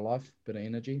us a bit of life, bit of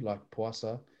energy, like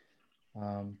Puasa.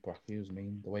 He was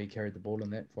mean. The way he carried the ball in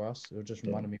that for us, it just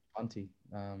reminded me of Bunty.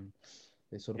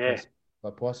 They sort of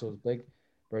but Puasa was big.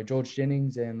 Bro, George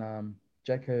Jennings and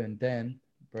Jacko and Dan,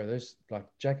 bro, those like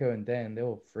Jacko and Dan, they're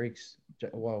all freaks.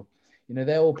 Well,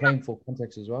 they're all playing for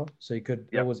context as well. So it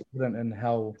Yep. was evident in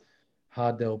how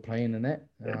hard they were playing in that.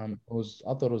 I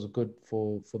thought it was good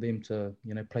for them to,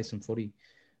 play some footy,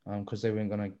 because they weren't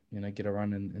gonna, get a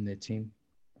run in their team,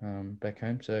 back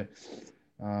home. So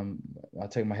I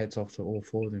take my hats off to all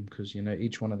four of them because,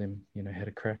 each one of them, had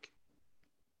a crack.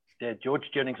 Yeah, George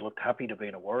Jennings looked happy to be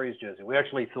in a Warriors jersey. We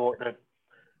actually thought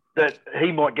that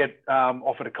he might get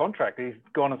offered a contract. He's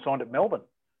gone and signed at Melbourne.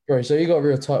 Bro, so you got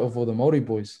real tight with all the Māori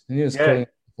boys. And you just calling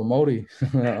for Māori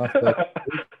after.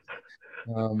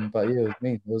 But yeah,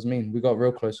 it was mean. We got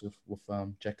real close with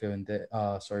Jacko and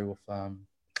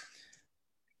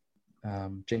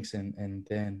Jinx and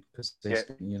Dan because they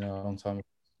spent, a long time.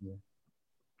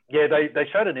 Yeah, they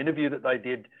showed an interview that they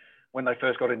did when they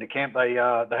first got into camp. They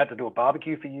had to do a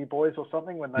barbecue for you boys or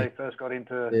something when they first got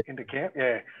into camp.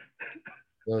 Yeah.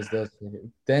 That was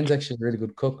Dan's actually a really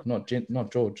good cook, not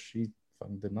George. He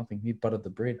fucking did nothing. He buttered the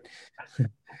bread. Yeah.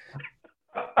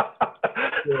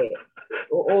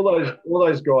 All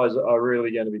those guys are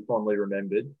really going to be fondly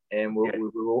remembered, and we're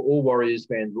all Warriors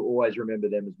fans. We'll always remember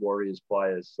them as Warriors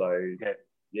players. So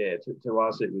to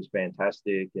us it was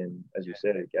fantastic, and as you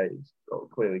said, it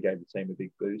clearly gave the team a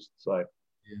big boost. So I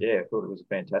thought it was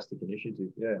a fantastic initiative.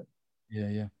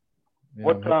 Yeah.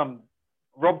 What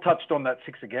Rob touched on that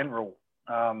 6 again rule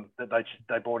that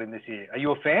they brought in this year. Are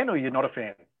you a fan or you're not a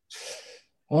fan?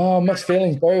 Oh, mixed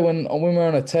feelings, bro. When we're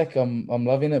on attack, I'm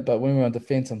loving it, but when we're on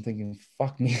defense, I'm thinking,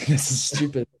 fuck me, this is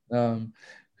stupid. We don't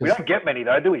get many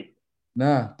though, do we?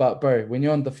 Nah, but bro, when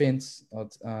you're on defense,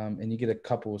 and you get a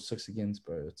couple of 6 against,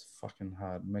 bro, it's fucking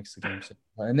hard. It makes the game so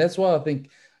hard. And that's why I think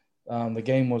the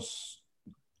game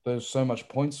there's so much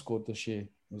points scored this year.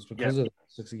 It was because of the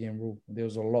 6 again rule. There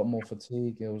was a lot more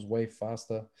fatigue. It was way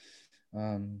faster.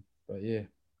 But yeah,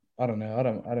 I don't know. I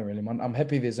don't really mind. I'm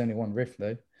happy there's only one ref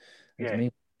though. It's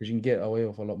me, because you can get away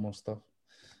with a lot more stuff.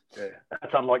 Yeah,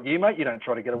 that's unlike you, mate. You don't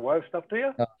try to get away with stuff, do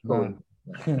you? No.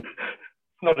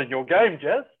 Not in your game,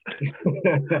 Jazz.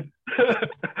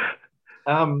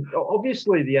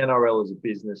 Obviously, the NRL is a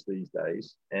business these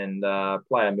days, and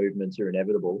player movements are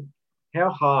inevitable.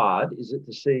 How hard is it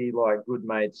to see like good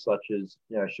mates such as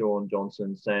Sean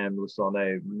Johnson, Sam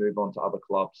Lasone move on to other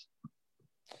clubs?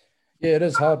 Yeah, it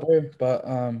is hard, bro. But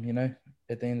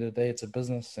at the end of the day, it's a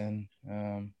business, and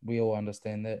we all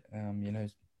understand that.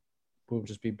 We'll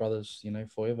just be brothers,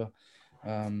 forever.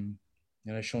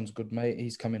 Sean's a good mate.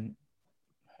 He's coming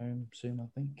home soon, I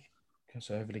think.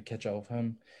 So hopefully catch up with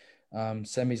him.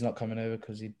 Sammy's not coming over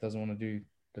because he doesn't want to do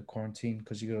the quarantine,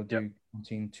 because you got to do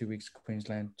quarantine 2 weeks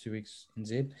Queensland, 2 weeks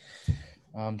NZ.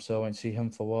 So I won't see him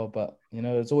for a while. But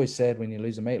it's always sad when you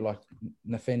lose a mate like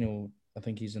Nathaniel. I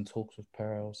think he's in talks with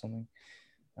Para or something.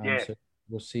 So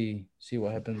we'll see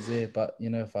what happens there. But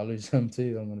if I lose him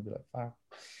too, I'm gonna be like, fuck,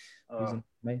 losing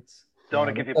mates. Don't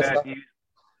want to give you bad news.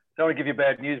 Don't want to give you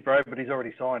bad news, bro. But he's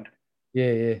already signed.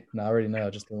 Yeah. No, I already know.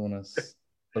 I just don't want to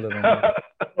spill it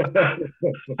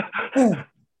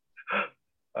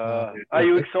on. Are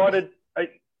you excited? Are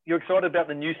you excited about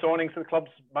the new signings the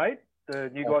club's made? The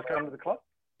new guys coming to the club?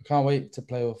 I can't wait to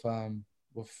play with our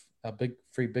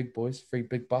three big boys, 3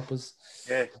 big boppers.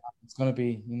 Yeah, it's gonna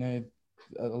be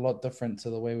a lot different to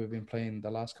the way we've been playing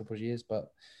the last couple of years. But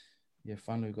yeah,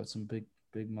 finally we've got some big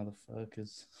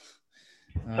motherfuckers.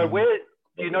 So where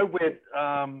do you know where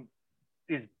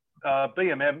is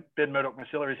BMM Ben Murdoch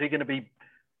Masilla? Is he going to be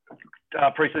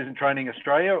pre-season training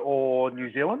Australia or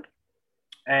New Zealand?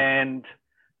 And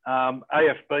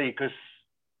AFB, because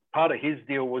part of his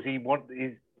deal was he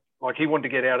wanted to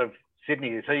get out of Sydney.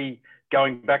 Is he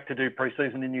going back to do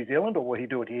pre-season in New Zealand, or will he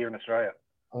do it here in Australia?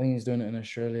 I think he's doing it in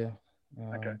Australia.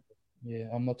 Okay. Yeah,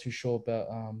 I'm not too sure about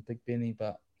Big Benny,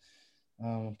 but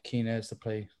keen as to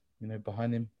play,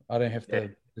 behind him. I don't have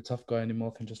the tough guy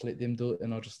anymore. I can just let them do it,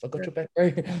 and I got your back,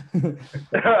 bro.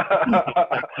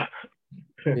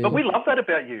 But we love that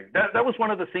about you. That was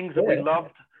one of the things that we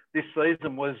loved this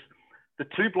season, was the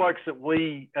 2 blokes that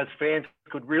we as fans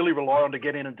could really rely on to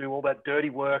get in and do all that dirty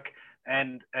work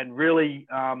and really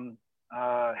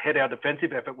head our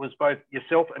defensive effort, was both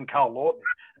yourself and Carl Lawton.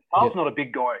 Carl's not a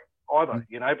big guy either,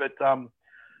 but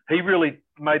he really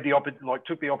made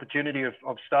took the opportunity of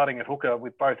starting at hooker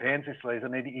with both hands this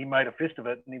season. He made a fist of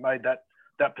it, and he made that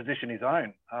position his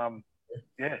own.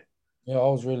 Yeah, I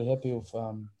was really happy with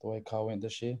the way Carl went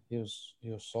this year. He was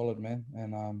solid, man,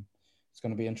 and it's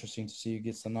going to be interesting to see who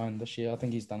gets the 9 this year. I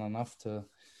think he's done enough to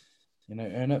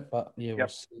earn it, but we'll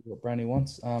see what Brownie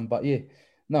wants. But yeah,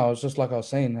 no, it's just like I was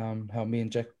saying, how me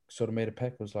and Jack sort of made a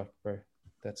pact. Was like, bro,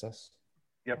 that's us.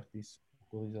 Yep.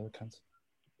 All these other cunts.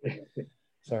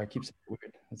 Sorry, I keep saying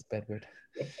word. That's a bad word.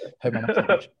 Hope I'm not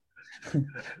much.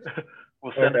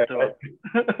 We'll send it to it.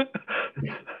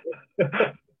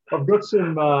 I've got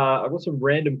some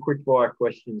random quick fire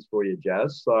questions for you,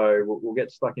 Jazz. So we'll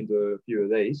get stuck into a few of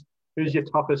these. Who's your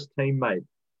toughest teammate?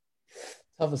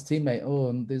 Toughest teammate?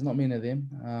 Oh, there's not many of them.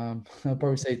 I'll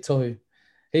probably say Tohu.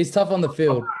 He's tough on the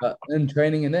field, but in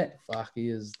training and that, fuck, he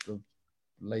is the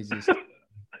laziest.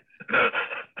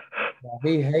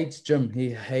 He hates gym. He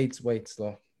hates weights.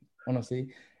 Like,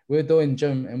 honestly, we're doing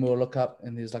gym and we'll look up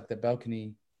and there's like the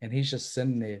balcony and he's just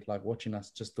sitting there like watching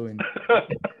us just doing.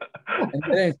 And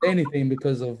they don't say anything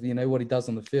because of, what he does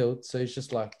on the field. So he's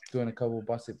just like doing a couple of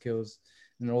bicep kills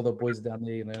and all the boys down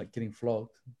there, like getting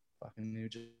flogged. Fucking you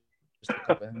just look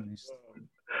up at him and he's just,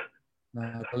 no,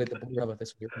 I'll let the ball rubber.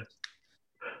 That's what happens.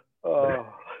 Oh.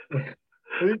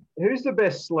 Who's the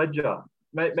best sledger?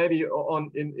 Maybe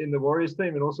in the Warriors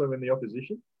team and also in the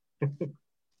opposition?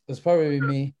 It's probably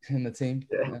me in the team.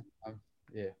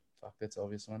 Yeah. Fuck, that's an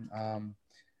obvious one.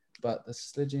 But the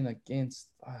sledging against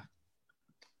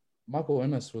Michael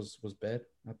Ennis was bad.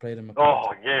 I played him.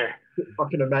 Yeah. I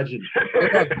can imagine.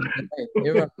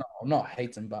 Everyone, I'm not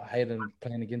hating, but hating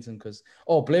playing against him because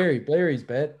Blairy's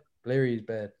bad. Blairy's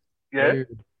bad. Yeah. Blairy,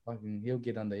 fucking, he'll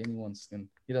get under anyone's skin.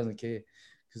 He doesn't care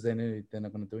because they know they're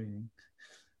not going to do anything.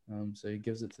 So he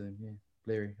gives it to them. Yeah,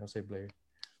 Blairy. I'll say Blairy.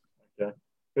 Okay.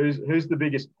 Who's the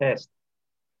biggest pest?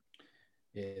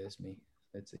 Yeah, that's me.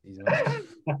 That's an easy one.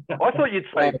 I thought you'd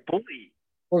say Bully.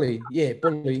 Bully, yeah,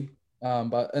 Bully.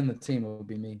 But in the team it would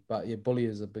be me. But yeah, Bully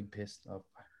is a big pest. Oh,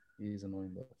 he's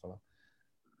annoying, that fella.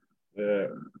 Yeah.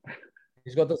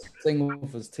 He's got this thing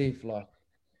with his teeth. Like,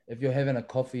 if you're having a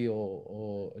coffee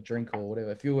or a drink or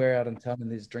whatever, if you were out in town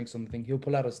and there's drinks on the thing, he'll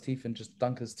pull out his teeth and just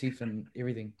dunk his teeth in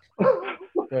everything.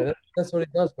 Bro, that's what he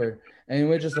does, bro. And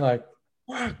we're just like,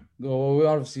 well, we're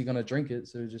obviously gonna drink it,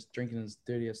 so we're just drinking his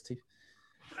dirty ass teeth.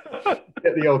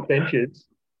 Get the old dentures.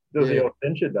 Does the old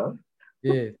denture done?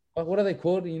 Yeah. What are they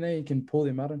called? You can pull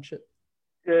them out and shit.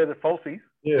 Yeah, the falsies.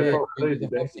 Yeah.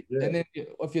 And then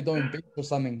if you're doing bench or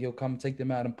something, he'll come take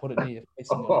them out and put it near your face.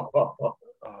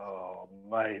 Oh,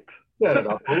 mate. Fair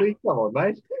enough, Bully. Come on,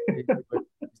 mate.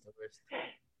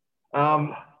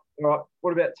 All right.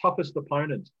 What about toughest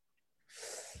opponent?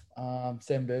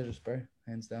 Sam Burgess, bro,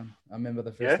 hands down. I remember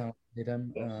the first time I hit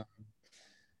him.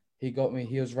 He got me.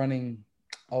 He was running.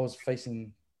 I was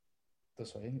facing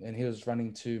this way, and he was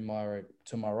running to my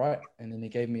right, and then he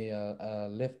gave me a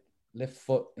left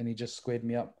foot, and he just squared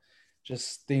me up,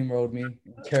 just steamrolled me,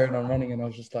 carried on running, and I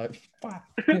was just like, fuck.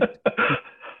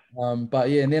 But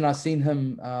yeah, and then I seen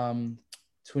him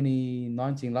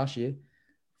 2019 last year.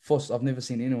 Fuss, I've never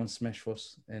seen anyone smash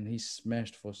Fuss, and he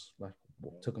smashed Fuss. Like,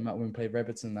 took him out when we played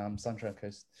Rabbits in Sunshine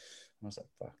Coast. And I was like,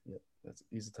 fuck, yeah,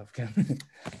 he's a tough guy.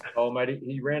 Oh, mate,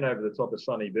 he ran over the top of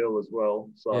Sonny Bill as well.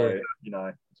 So,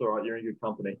 it's all right. You're in good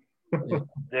company.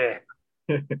 Yeah.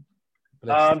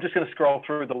 I'm just going to scroll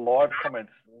through the live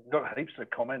comments. We've got heaps of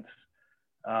comments.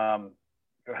 Got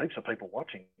heaps of people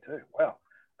watching too. Wow.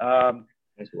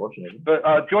 Thanks for watching it.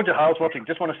 But Georgia Hale's watching.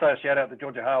 Just want to say a shout out to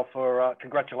Georgia Hale for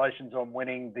congratulations on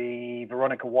winning the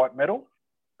Veronica White medal.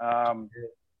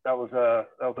 That was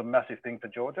a massive thing for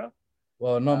Georgia.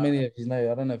 Well, not many of you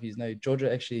know. I don't know if you know.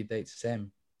 Georgia actually dates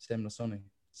Sam Lasoni.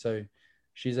 So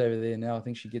she's over there now. I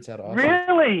think she gets out of Iceland.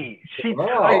 Really?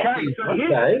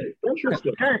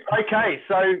 Interesting. Okay,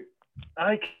 so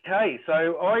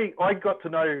I got to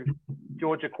know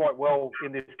Georgia quite well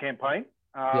in this campaign.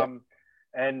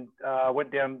 And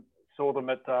went down, saw them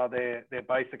at their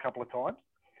base a couple of times.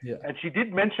 Yeah. And she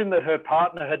did mention that her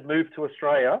partner had moved to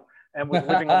Australia and was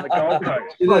living on the Gold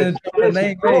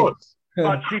Coast.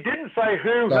 But she didn't say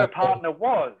who her partner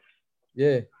was.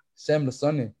 Yeah, Sam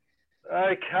Lasoni.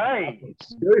 Okay.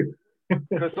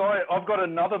 Because I've got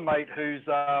another mate who's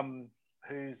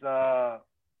the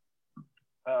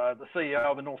CEO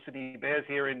of the North Sydney Bears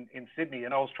here in Sydney,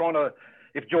 and I was trying to.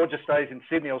 If Georgia stays in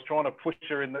Sydney, I was trying to push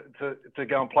her to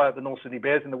go and play at the North Sydney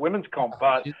Bears in the women's comp,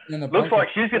 but looks like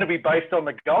she's going to be based on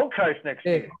the Gold Coast next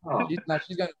year. She's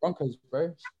going to Broncos,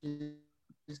 bro.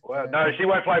 No, she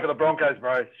won't play for the Broncos,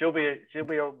 bro. She'll be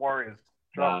a Warriors.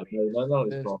 No, not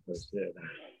the Broncos.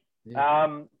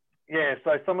 Yeah.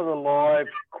 So some of the live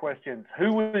questions.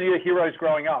 Who were your heroes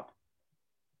growing up?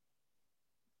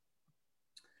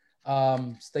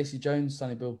 Stacey Jones,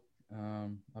 Sonny Bill. I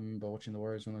remember watching the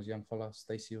Warriors when I was a young fella.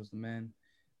 Stacey was the man.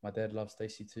 My dad loved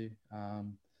Stacey too.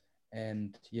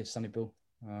 And yeah, Sonny Bill.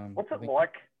 What's it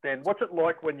like then? What's it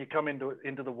like when you come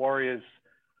into the Warriors,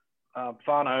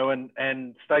 whānau,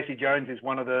 and Stacey Jones is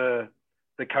one of the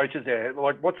coaches there?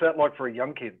 Like, what's that like for a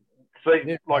young kid?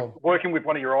 Working with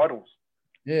one of your idols.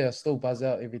 Yeah, I still buzz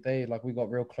out every day. Like we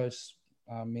got real close.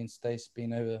 Me and Stace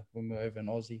being over when we were over in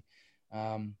Aussie.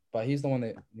 But he's the one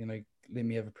that let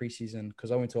me have a preseason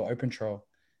because I went to an open trial.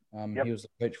 Yep. He was the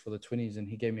coach for the 20s, and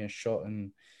he gave me a shot.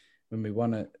 And when we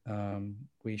won it,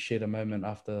 we shared a moment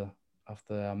after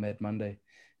our Mad Monday.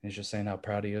 And he's just saying how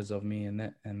proud he is of me and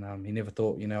that. And he never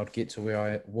thought I'd get to where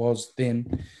I was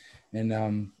then.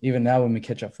 And even now when we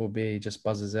catch up for a beer, he just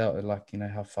buzzes out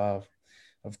at how far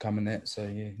I've come in that. So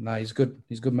yeah, no, he's good.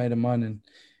 He's a good mate of mine, and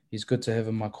he's good to have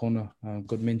in my corner.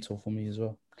 Good mentor for me as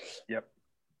well. Yep.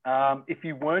 If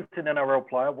you weren't an NRL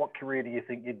player, what career do you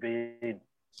think you'd be in?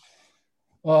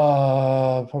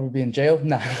 Probably be in jail.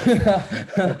 Nah.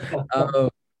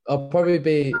 I'll probably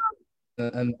be,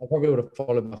 and I probably would have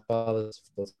followed my father's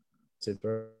footsteps,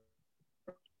 bro.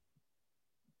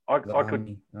 I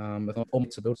could. With all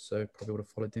to build, so probably would have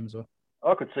followed them as well.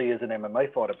 I could see you as an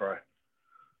MMA fighter, bro.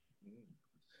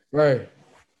 Bro,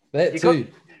 that too.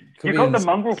 You got the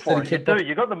mongrel for it. You do.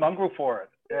 You got the mongrel for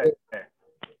it.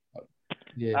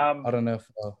 Yeah. I don't know if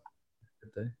I'll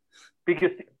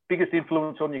biggest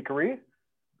influence on your career?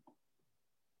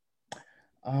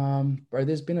 Bro,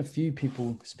 there's been a few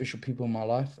special people in my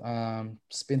life.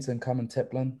 Spencer and Carmen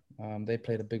Taplin, they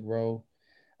played a big role.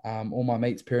 All my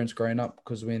mates' parents growing up,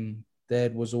 because when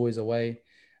Dad was always away,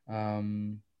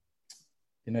 they'll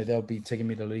be taking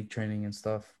me to league training and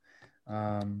stuff.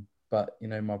 But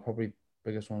my probably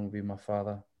biggest one would be my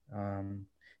father.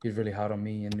 He was really hard on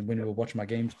me, and when we were watching my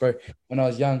games, bro, when I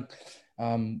was young,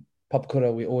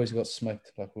 Papakura, we always got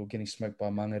smoked. Like we were getting smoked by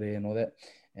Mangere and all that.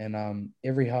 And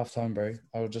every halftime, bro,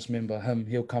 I would just remember him.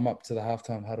 He'll come up to the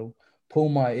halftime huddle, pull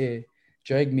my ear,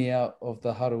 drag me out of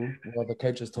the huddle while the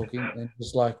coach is talking, and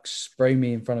just like spray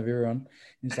me in front of everyone.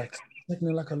 He's like,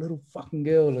 acting like a little fucking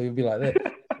girl. Or he'll be like that.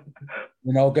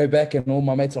 And I'll go back, and all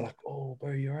my mates are like, "Oh,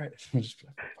 bro, you're right." I'm just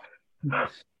like,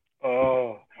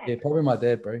 oh, yeah, probably my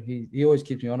dad, bro. He always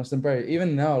keeps me honest. And bro,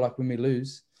 even now, like when we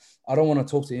lose, I don't want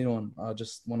to talk to anyone. I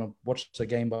just want to watch the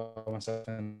game by myself.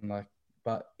 And like,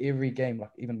 but every game,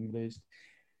 like even when we lose,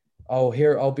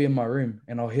 I'll be in my room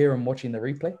and I'll hear him watching the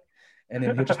replay, and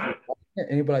then he'll just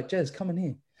he'll be like, "Jazz, come in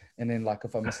here." And then like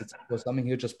if I miss it or something,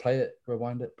 he'll just play it,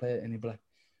 rewind it, play it, and he'll be like,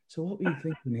 "So what were you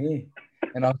thinking here?"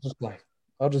 And I'll just be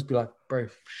like, "Bro,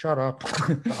 shut up."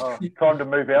 Time to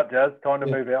move out, Jazz. Time to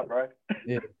move out, bro.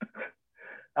 Yeah.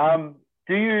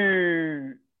 Do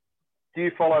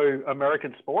you follow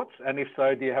American sports? And if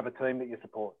so, do you have a team that you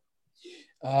support?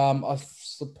 I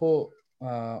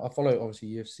follow obviously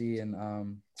UFC and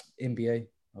NBA.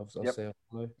 I'll say I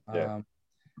follow. I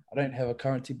don't have a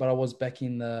current team, but I was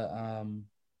backing the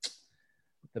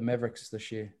Mavericks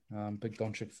this year. Big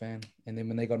Doncic fan. And then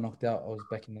when they got knocked out, I was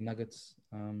backing the Nuggets.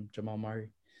 Jamal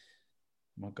Murray,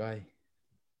 my guy.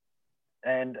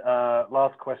 And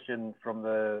last question from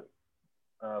the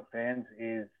fans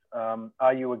is,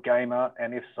 are you a gamer?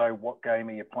 And if so, what game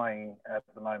are you playing at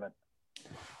the moment?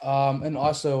 In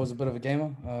ISO, I was a bit of a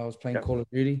gamer. I was playing Call of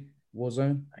Duty,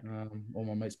 Warzone. All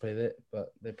my mates play that,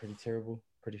 but they're pretty terrible,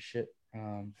 pretty shit.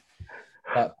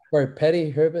 But bro, Paddy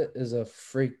Herbert is a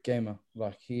freak gamer.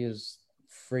 Like he is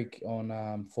freak on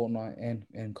Fortnite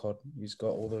and COD. He's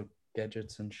got all the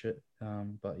gadgets and shit.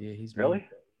 But yeah, he's really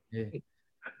yeah.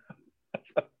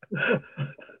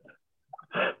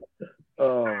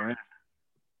 Oh man.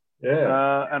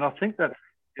 Yeah. And I think that's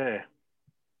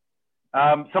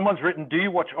someone's written, do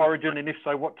you watch Origin, and if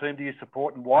so, what team do you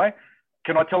support and why?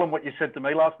 Can I tell them what you said to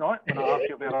me last night when I asked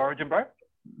you about Origin, bro?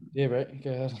 Yeah, bro. Go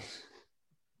ahead.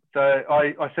 So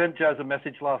I sent Jazz a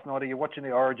message last night. Are you watching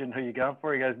the Origin? Who are you going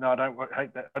for? He goes, no, I don't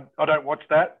hate that. I don't watch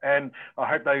that, and I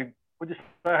hope they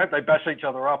bash each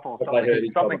other up or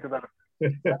something to that. I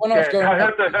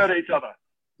hope they hurt each other.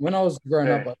 When I was growing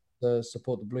up, I used to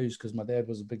support the Blues because my dad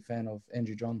was a big fan of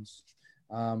Andrew Johns.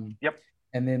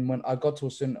 And then when I got to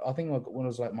a certain, I think when it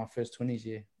was like my first 20s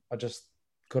year, I just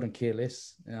couldn't care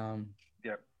less. Yeah,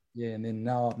 and then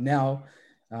now,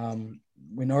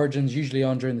 when Origin's usually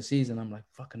on during the season, I'm like,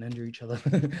 fucking injure each other.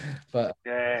 But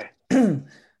yeah, I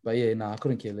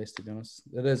couldn't care less, to be honest.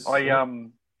 It is.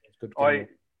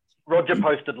 Roger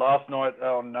posted last night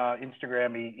on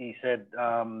Instagram. He said,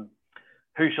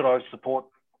 "Who should I support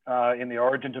in the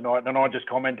Origin tonight?" And I just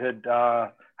commented,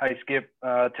 "Hey Skip,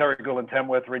 Terry Gill and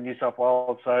Tamworth are in New South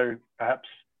Wales, so perhaps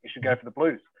you should go for the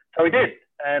Blues." So he did,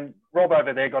 and Rob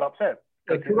over there got upset.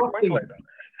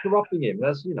 Corrupting him,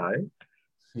 that's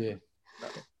Yeah.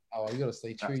 Oh, you got to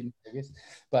stay true, I guess.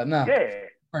 But no. Yeah.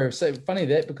 Bro, so funny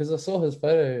that because I saw his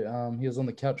photo. He was on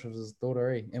the couch with his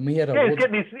daughter, and we had a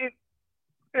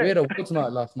we had a awards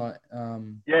night last night.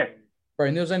 Bro,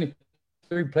 and there was only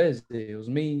 3 players there. It was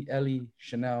me, Ali,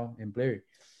 Chanel, and Blairy.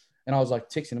 And I was like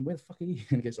texting him, where the fuck are you?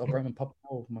 And he goes, bro, I'm in Papua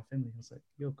with my family. I was like,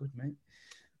 you're good, mate.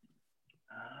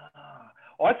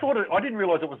 I didn't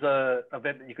realize it was a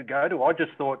event that you could go to. I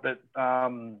just thought that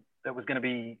that was going to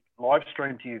be live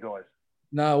streamed to you guys.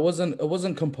 No, it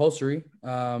wasn't compulsory.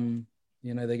 You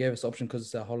know, they gave us the option because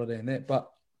it's our holiday and that,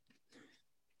 but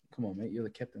come on, mate, you're the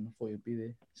captain. I thought you'd be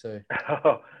there. So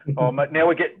mate, now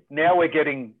we're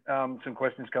getting some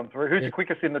questions come through. Who's the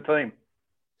quickest in the team?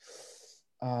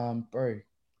 Bro,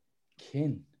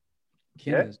 Ken.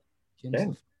 Ken.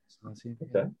 Okay.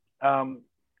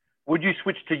 Would you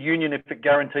switch to Union if it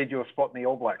guaranteed you a spot in the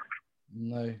All Blacks?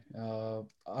 No,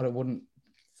 I wouldn't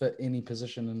fit any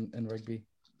position in rugby.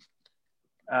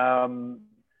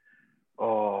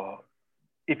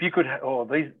 If you could,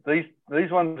 these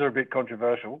ones are a bit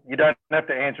controversial. You don't have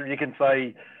to answer. You can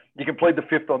say, you can plead the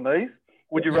fifth on these.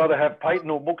 Would you rather have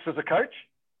Peyton or Mooks as a coach?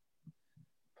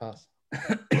 Pass.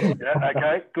 Yeah,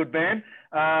 okay, good man.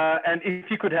 And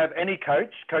if you could have any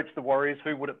coach the Warriors,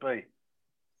 who would it be?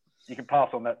 You can pass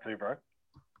on that too, bro.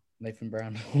 Nathan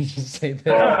Brown. I'll just say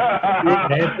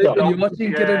that. You're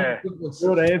watching Good answer.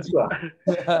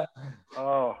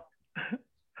 Oh,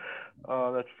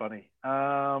 that's funny.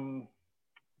 I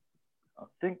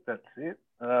think that's it.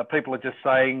 People are just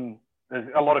saying, there's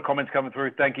a lot of comments coming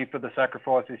through. Thank you for the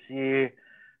sacrifice this year.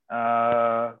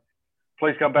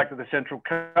 Please come back to the Central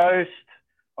Coast.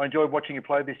 I enjoyed watching you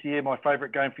play this year. My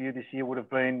favourite game for you this year would have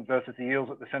been versus the Eels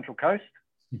at the Central Coast.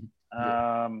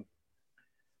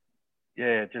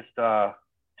 Just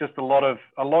a lot of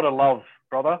love,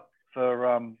 brother,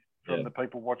 from the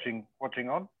people watching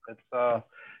on. It's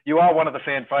you are one of the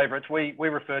fan favourites. We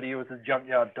refer to you as the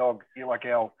junkyard dog. You're like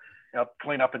our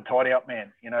clean up and tidy up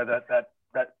man. You know, that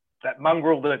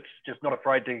mongrel that's just not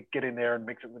afraid to get in there and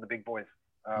mix it with the big boys.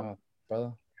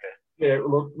 Brother. Yeah,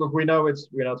 look, we know it's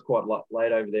quite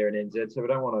late over there in NZ, so we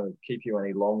don't want to keep you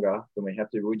any longer than we have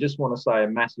to. We just want to say a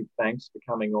massive thanks for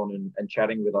coming on and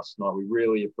chatting with us tonight. We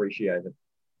really appreciate it.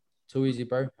 Too easy,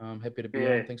 bro. I'm happy to be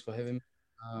on. Thanks for having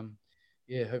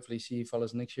me. Hopefully see you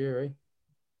fellas next year, eh?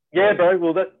 Yeah, bro.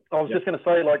 Well, I was just going to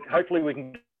say, like, hopefully we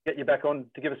can get you back on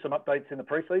to give us some updates in the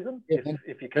preseason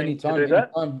if you can anytime, to do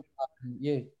that.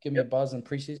 Give me a buzz in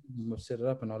preseason and we'll set it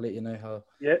up and I'll let you know how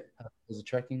it's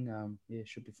tracking. It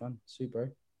should be fun. Sweet, bro.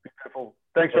 Beautiful.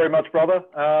 Thanks very much, brother.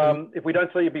 If we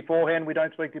don't see you beforehand, we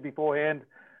don't speak to you beforehand.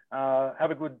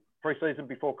 Have a good preseason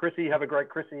before Chrissy. Have a great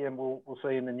Chrissy, and we'll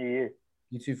see you in the new year.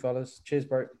 You too, fellas. Cheers,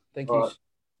 bro. Thank you. Right.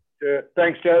 Sure.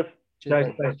 Thanks, Jazz.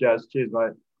 Cheers, thanks, Jazz. Cheers,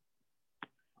 mate.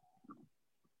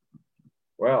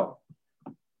 Wow.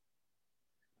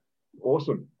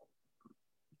 Awesome.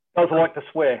 Does like to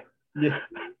swear. Yeah.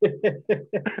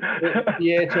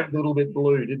 The air turned a little bit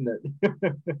blue, didn't it?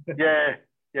 Yeah.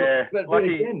 But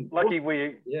lucky again,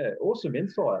 we. Yeah, awesome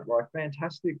insight. Like,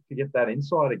 fantastic to get that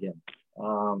insight again.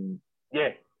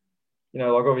 You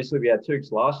know, like, obviously we had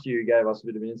Tukes last year who gave us a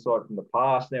bit of insight from the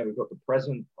past. Now we've got the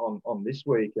present on this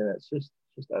week, and it's just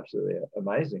absolutely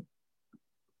amazing.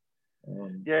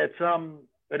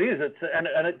 It is.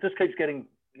 And it just keeps getting.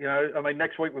 You know, I mean,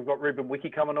 next week we've got Ruben Wiki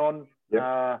coming on.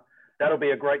 Yep. That'll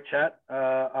be a great chat.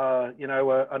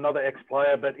 Another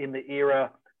ex-player, but in the era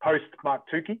post Mark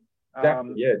Tukey.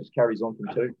 Exactly. It just carries on from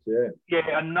Tukes.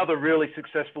 Another really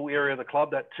successful area of the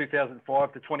club, that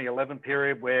 2005 to 2011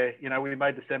 period where, you know, we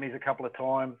made the semis a couple of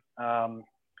times,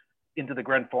 into the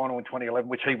grand final in 2011,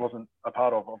 which he wasn't a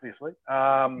part of, obviously.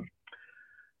 And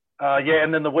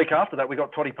then the week after that, we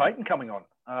got Toddy Payton coming on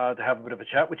to have a bit of a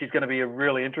chat, which is going to be a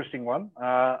really interesting one.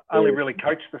 Only really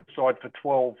coached the side for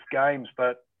 12 games,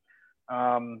 but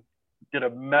did a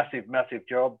massive, massive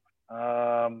job.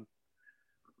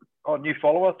 New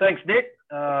follower. Thanks, Nick.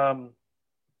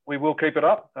 We will keep it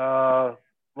up.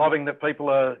 Loving that people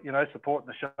are, you know, supporting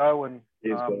the show and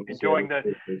enjoying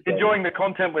the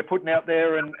content we're putting out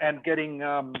there and getting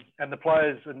and the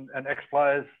players and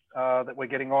ex-players that we're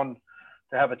getting on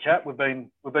to have a chat. We've been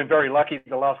very lucky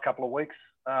the last couple of weeks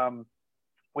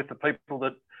with the people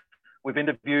that we've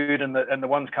interviewed and the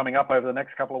ones coming up over the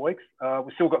next couple of weeks.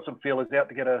 We've still got some feelers out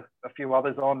to get a few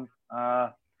others on,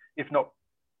 if not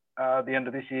the end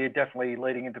of this year, definitely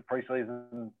leading into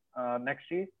pre-season next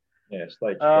year. Yeah,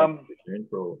 stay tuned you're in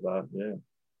for all of that.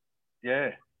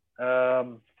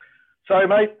 So,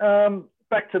 mate,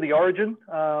 back to the Origin.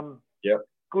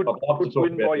 Good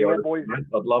win by your boys.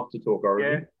 I'd love to talk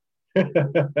Origin.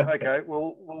 Okay,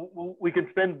 well, we can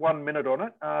spend 1 minute on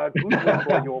it. Good win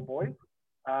by your boys.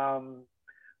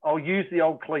 I'll use the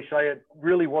old cliche. It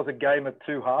really was a game of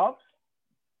two halves.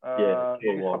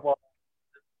 The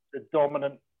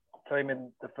dominant team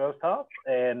in the first half,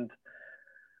 and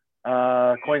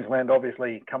Queensland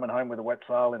obviously coming home with a wet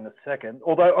sail in the second.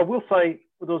 Although I will say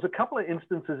there was a couple of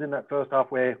instances in that first half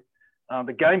where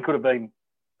the game could have been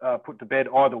put to bed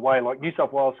either way. Like New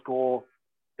South Wales score,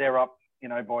 they're up,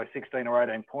 by 16 or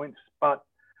 18 points. But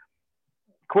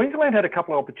Queensland had a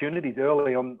couple of opportunities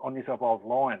early on New South Wales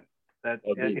line that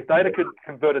if they'd have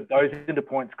converted those into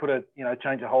points, could have,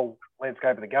 changed the whole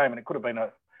landscape of the game, and it could have been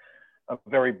a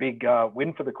very big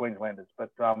win for the Queenslanders.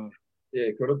 But yeah,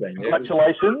 it could have been.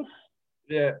 Congratulations.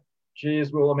 Yeah,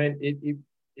 cheers. Well, I mean, it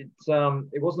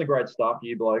wasn't a great start for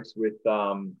you blokes with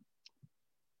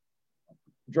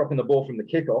dropping the ball from the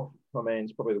kickoff. I mean,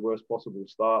 it's probably the worst possible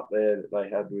start there that they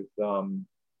had with.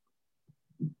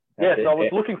 Yes, I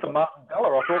was looking for Martin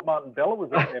Bella. I thought Martin Bella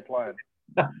was out there playing.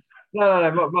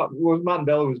 No. Martin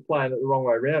Bella was playing it the wrong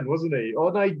way around, wasn't he? Oh,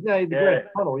 no, the grand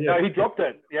final, yeah. No, he dropped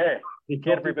it, yeah. He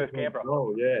Canterbury versus Canberra.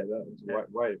 Oh, yeah, that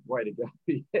was way to go,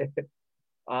 yeah.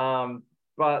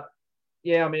 But,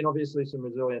 yeah, I mean, obviously some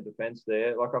resilient defence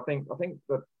there. Like, I think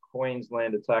the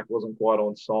Queensland attack wasn't quite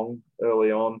on song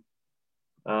early on.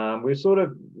 We're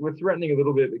threatening a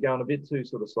little bit, but going a bit too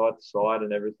sort of side to side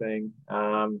and everything.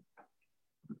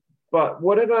 But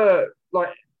whatever,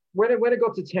 like, when it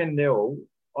got to 10-0,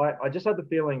 I just had the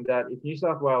feeling that if New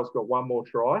South Wales got one more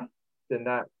try, then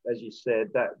that, as you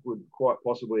said, that would quite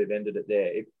possibly have ended it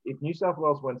there. If New South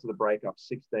Wales went to the break up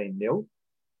 16-0,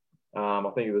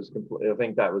 I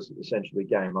think that was essentially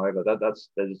game over. There's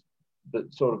the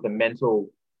sort of the mental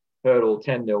hurdle.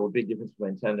 10-0, a big difference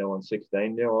between 10-0 and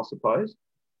 16-0, I suppose.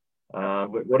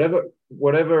 But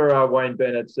whatever Wayne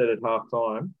Bennett said at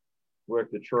halftime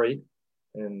worked a treat.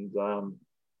 And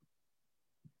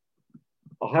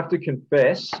I'll have to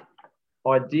confess,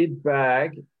 I did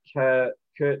bag Kurt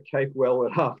Capewell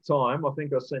at halftime. I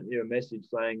think I sent you a message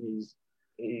saying he's.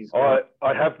 I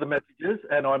have the messages,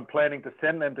 and I'm planning to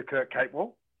send them to Kurt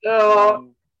Capewell.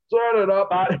 Turn it up.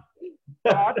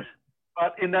 But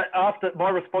in that, after my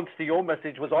response to your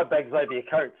message was I bagged Xavier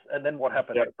Coates, and then what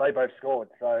happened? Yep. They both scored.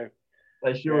 So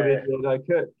they sure did. Yeah,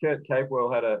 Kurt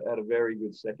Capewell had a very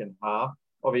good second half.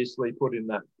 Obviously, put in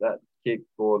that kick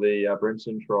for the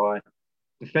Brimson try.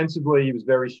 Defensively, he was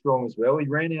very strong as well. He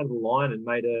ran out of the line and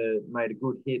made a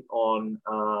good hit on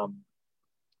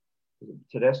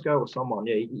Tedesco or someone.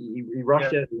 Yeah, he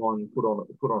rushed out of the line and put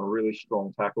on a really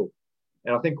strong tackle.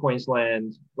 And I think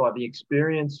Queensland, like the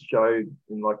experience showed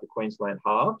in like the Queensland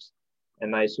halves,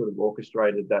 and they sort of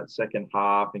orchestrated that second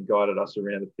half and guided us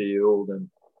around the field and,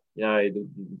 the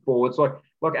forwards. Like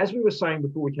as we were saying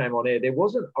before we came on air, there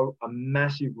wasn't a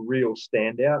massive real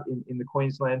standout in the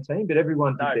Queensland team, but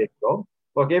everyone did their job.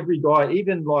 Like every guy,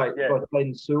 even like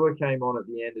Clayton Sewer came on at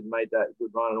the end and made that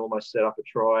good run and almost set up a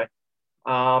try.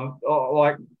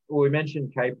 We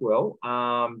mentioned Capewell.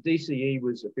 DCE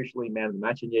was officially man of the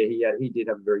match, and he did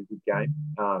have a very good game.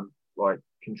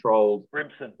 Controlled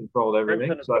everything.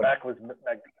 Brimson at the back was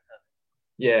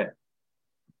magnificent.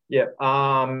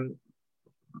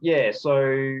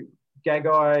 So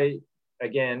Gagai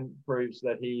again proves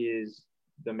that he is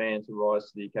the man to rise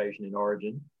to the occasion in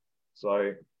Origin.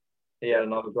 So he had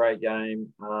another great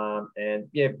game. As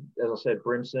I said,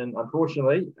 Brimson,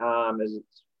 unfortunately, as it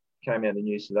came out in the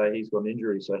news today, he's got an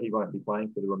injury, so he won't be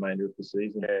playing for the remainder of the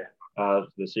season.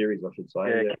 The series, I should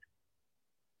say.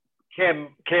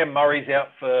 Cam Murray's out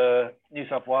for New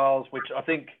South Wales, which I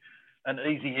think an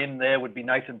easy in there would be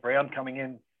Nathan Brown coming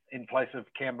in place of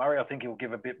Cam Murray. I think he'll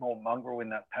give a bit more mongrel in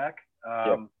that pack.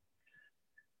 I'm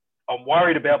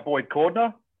worried about Boyd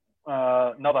Cordner,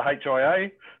 another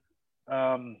HIA.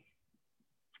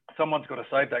 Someone's got to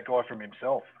save that guy from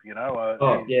himself. He's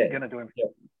going to do him.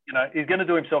 He's going to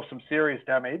do himself some serious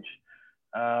damage.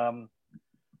 I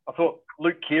thought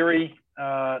Luke Keary,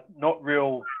 not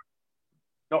real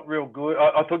good.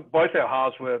 I thought both our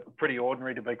halves were pretty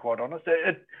ordinary, to be quite honest.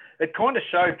 It kind of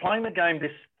showed playing the game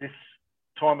this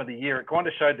time of the year. It kind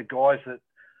of showed the guys that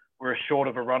were short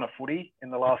of a run of footy in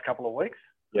the last couple of weeks.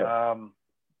 Like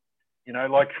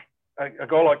a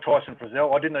guy like Tyson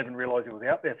Frizzell, I didn't even realise he was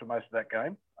out there for most of that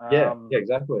game.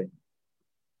 Exactly.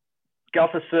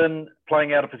 Gutherson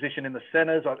playing out of position in the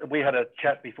centres. We had a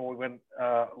chat before we went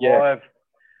live.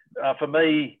 For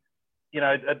me,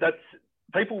 that's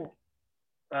people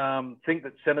think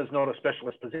that centre's not a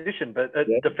specialist position, but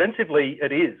defensively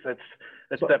it is.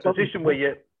 It's that position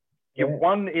where you're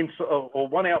one in or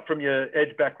one out from your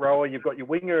edge back rower. You've got your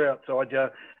winger outside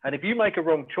you, and if you make a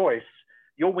wrong choice,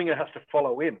 your winger has to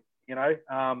follow in. I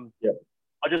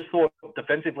just thought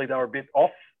defensively they were a bit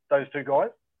off, those two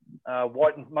guys.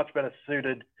 Whiten much better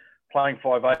suited playing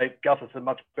 5'8", Gutherson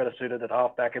much better suited at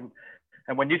halfback, and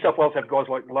when New South Wales have guys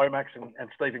like Lomax and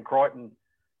Stephen Crichton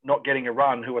not getting a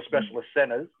run, who are specialist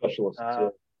centres,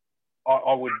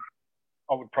 I would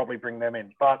probably bring them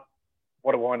in. But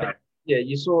what do I know? Yeah,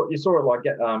 you saw it like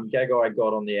Gagai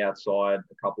got on the outside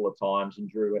a couple of times and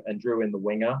drew in the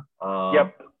winger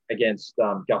against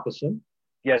Gutherson.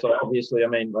 Yes. So obviously, I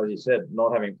mean, as you said,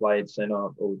 not having played centre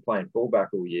or playing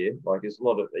fullback all year, like there's a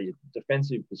lot of the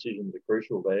defensive decisions are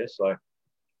crucial there. So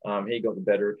he got the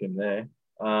better of him there.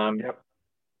 I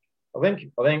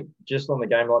think just on the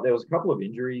game, like there was a couple of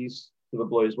injuries to the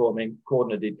Blues. Well, I mean,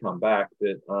 Cordner did come back,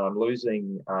 but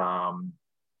losing Cameron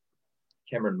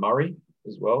Murray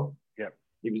as well. Yep.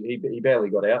 He barely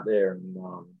got out there and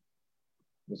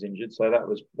was injured, so that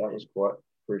was quite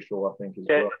crucial, I think, as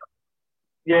well.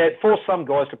 Yeah, it forced some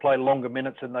guys to play longer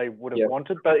minutes than they would have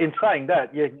wanted. But in saying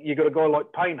that, you got a guy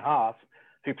like Payne Haas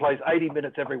who plays 80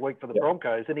 minutes every week for the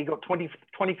Broncos, and he got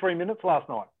 23 minutes last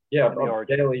night. Yeah, I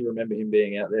barely remember him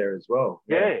being out there as well.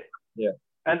 Yeah.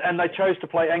 And they chose to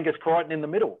play Angus Crichton in the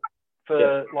middle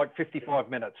for like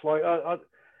 55 minutes. Like I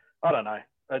don't know.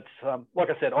 It's like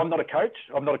I said, I'm not a coach.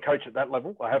 I'm not a coach at that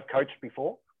level. I have coached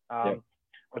before. I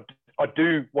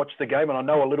do watch the game and I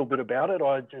know a little bit about it.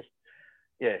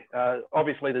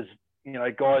 Obviously there's,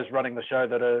 guys running the show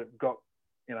that have got,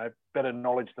 better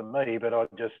knowledge than me, but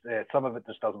some of it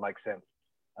just doesn't make sense.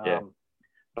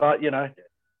 But,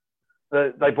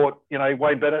 they bought,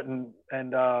 Wayne Bennett and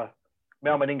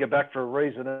Mal Meninga back for a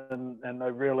reason, and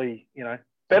they really,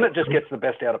 Bennett just gets the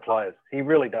best out of players. He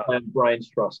really does. And brains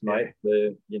trust, mate.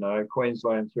 The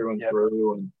Queensland through and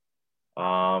through,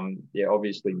 and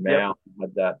obviously Mal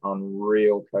had that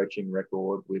unreal coaching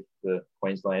record with the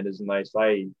Queenslanders, and they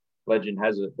say, legend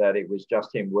has it, that it was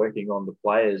just him working on the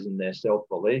players and their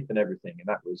self-belief and everything, and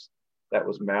that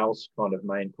was Mal's kind of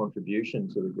main contribution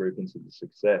to the group and to the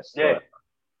success. I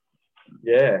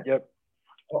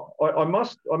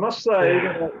must say,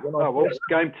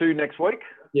 game 2 next week.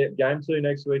 Yeah, game 2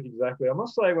 next week, exactly. I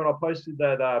must say, when I posted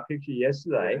that picture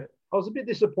yesterday, I was a bit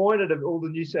disappointed of all the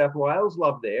New South Wales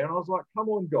love there. And I was like, come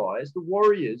on, guys, the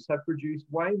Warriors have produced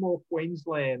way more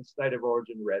Queensland State of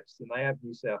Origin reps than they have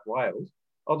New South Wales.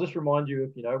 I'll just remind you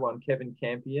of, one Kevin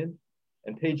Campion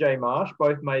and PJ Marsh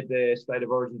both made their State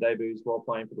of Origin debuts while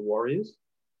playing for the Warriors.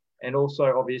 And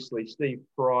also, obviously, Steve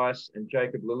Price and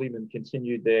Jacob Lillyman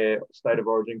continued their State of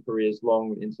Origin careers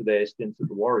long into their stints at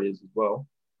the Warriors as well.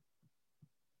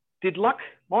 Did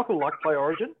Michael Luck play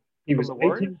Origin? He was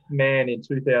 18th man in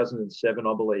 2007,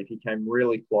 I believe. He came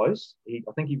really close. I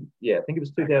think it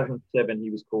was 2007 he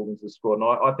was called into the squad. And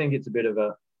I think it's a bit of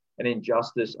an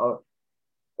injustice.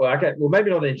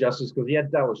 Maybe not an injustice because he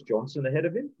had Dallas Johnson ahead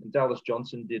of him. And Dallas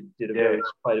Johnson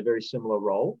played a very similar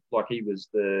role. Like he was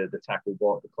the tackle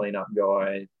bot, the cleanup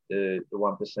guy, the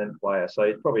 1% player. So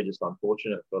it's probably just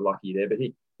unfortunate for Lucky there. But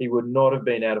he would not have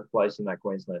been out of place in that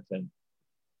Queensland team.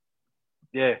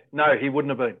 Yeah, no, he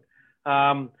wouldn't have been.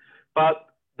 But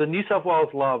the New South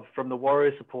Wales love from the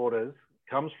Warriors supporters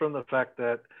comes from the fact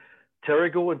that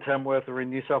Terrigal and Tamworth are in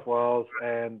New South Wales,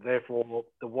 and therefore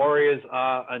the Warriors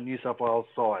are a New South Wales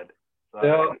side.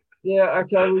 So,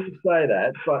 okay, we can say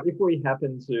that. But if we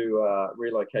happen to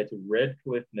relocate to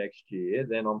Redcliffe next year,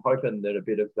 then I'm hoping that a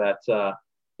bit of that,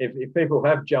 if people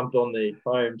have jumped on the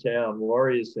hometown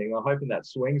Warriors thing, I'm hoping that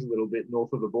swings a little bit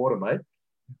north of the border, mate.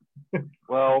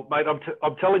 Well, mate,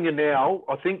 I'm telling you now,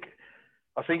 I think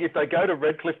if they go to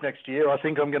Redcliffe next year, I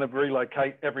think I'm going to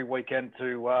relocate every weekend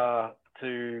to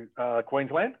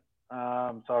Queensland,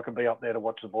 so I can be up there to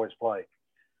watch the boys play.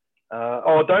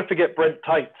 Don't forget Brent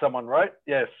Tate, someone wrote.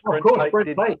 Yes, Brent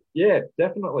Tate. Yeah,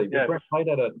 definitely. Yeah. Brent Tate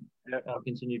had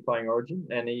continued playing Origin,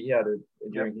 and he had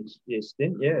during his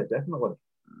stint. Yeah, definitely.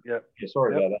 Yeah.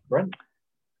 Sorry about that, Brent.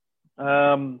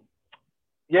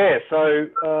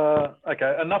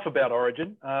 Okay, enough about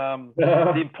Origin.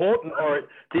 The important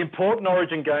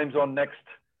Origin games on next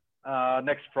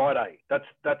Friday.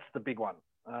 That's the big one.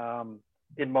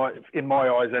 In my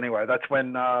eyes anyway. That's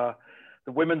when the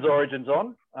women's Origin's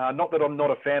on. Not that I'm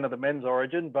not a fan of the men's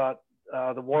Origin, but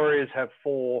the Warriors have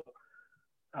 4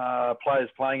 players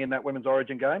playing in that women's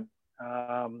Origin game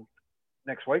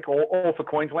next week, all for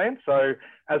Queensland. So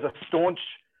as a staunch,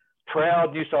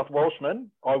 proud New South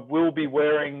Welshman, I will be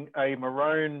wearing a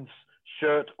Maroons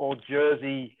shirt or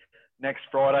jersey next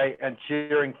Friday and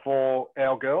cheering for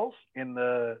our girls in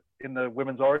the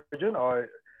women's Origin.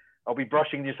 I'll be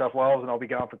brushing New South Wales and I'll be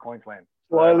going for Queensland.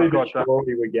 Slowly but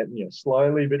surely we're getting you.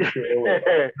 Slowly but surely.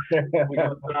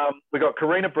 We got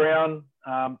Karina Brown,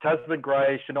 Tasman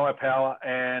Gray, Shania Power,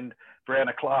 and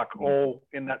Brianna Clark all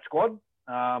in that squad.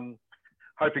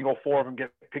 Hoping all 4 of them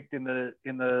get picked in the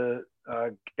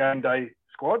game day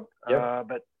squad.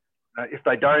 But if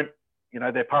they don't,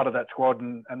 they're part of that squad,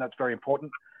 and that's very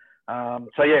important.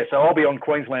 So I'll be on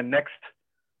Queensland next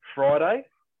Friday.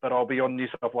 but I'll be on New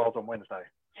South Wales on Wednesday.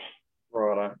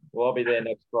 Righto. Well, I'll be there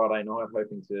next Friday night,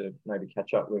 hoping to maybe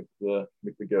catch up with the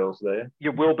girls there.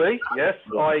 You will be, yes.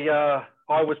 Yeah.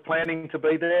 I was planning to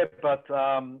be there, but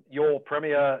your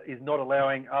Premier is not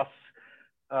allowing us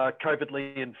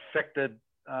COVIDly infected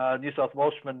New South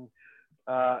Welshmen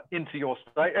into your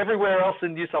state. Everywhere else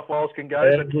in New South Wales can go.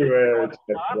 Everywhere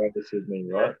except to Sydney,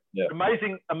 right? Yeah.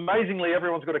 Amazingly,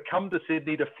 everyone's got to come to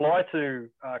Sydney to fly to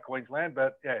Queensland,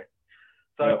 but yeah.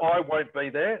 So yeah. I won't be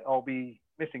there. I'll be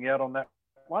missing out on that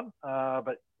one.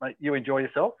 But mate, you enjoy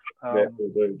yourself. Yeah, we'll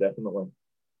do, definitely.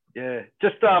 Yeah.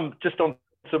 Just on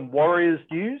some Warriors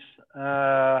news.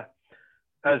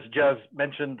 As Jazz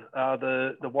mentioned,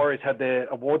 the Warriors had their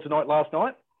awards night last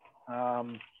night.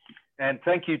 And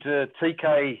thank you to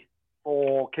TK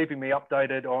for keeping me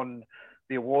updated on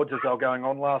the awards as they were going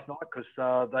on last night,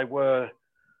 because they were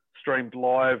streamed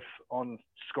live on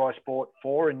Sky Sport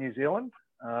 4 in New Zealand.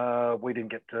 We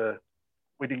didn't get to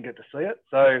see it.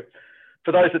 So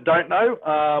for those that don't know,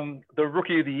 the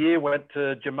Rookie of the Year went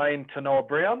to Jermaine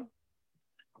Tanoa-Brown.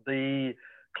 The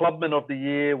Clubman of the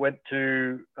Year went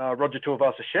to Roger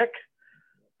Tuivasa-Sheck.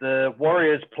 The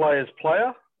Warriors Players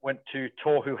Player went to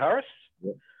Tohu Harris.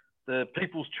 Yep. The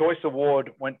People's Choice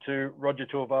Award went to Roger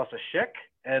Tuivasa-Sheck,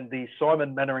 and the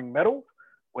Simon Mannering Medal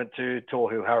went to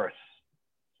Tohu Harris.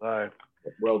 So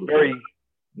very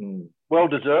well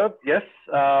deserved, yes.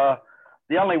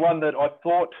 The only one that I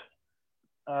thought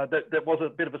that was a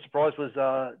bit of a surprise was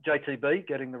JTB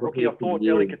getting the rookie. I thought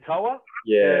Eli Katoa.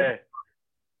 Yeah.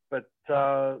 But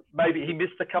maybe he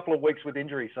missed a couple of weeks with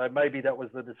injury, so maybe that was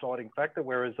the deciding factor.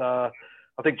 Whereas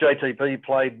I think JTB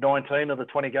played 19 of the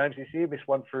 20 games this year, missed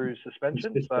one through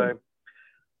suspension. So,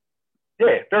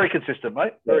 yeah, very consistent,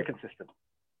 mate. Very consistent.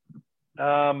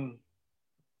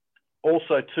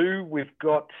 Also, too, we've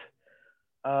got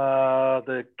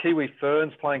the Kiwi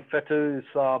Ferns playing Fetu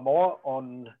Samoa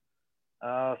on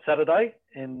Saturday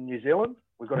in New Zealand.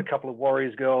 We've got a couple of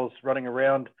Warriors girls running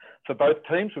around for both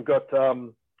teams. We've got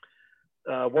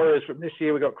Warriors from this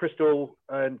year. We've got Crystal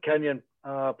and Canyon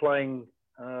playing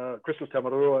Crystal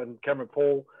Tamarua and Cameron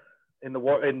Paul in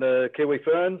the Kiwi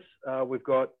Ferns. We've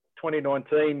got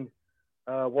 2019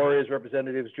 Warriors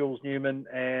representatives Jules Newman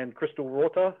and Crystal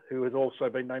Rorta, who has also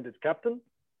been named as captain.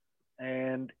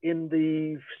 And in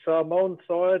the Samoan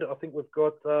side, I think we've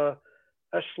got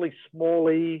Ashley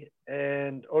Smalley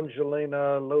and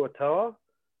Angelina Luatawa.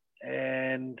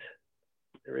 And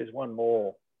there is one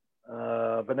more,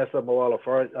 Vanessa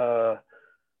Moala.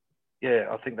 Yeah,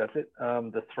 I think that's it.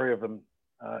 The three of them,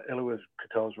 Eloise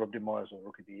Katoa's Rob Myers or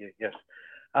Rookie of the Year, yes.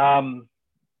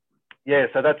 Yeah,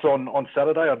 so that's on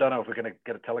Saturday. I don't know if we're going to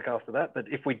get a telecast of that, but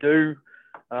if we do,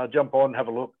 jump on, have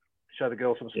a look, show the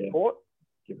girls some support.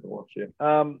 Give it a watch, yeah.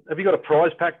 Have you got a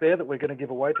prize pack there that we're going to give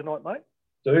away tonight, mate?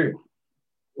 Do.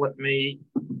 Let me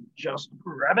just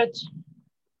grab it.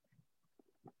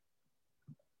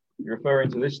 You're referring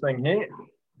to this thing here?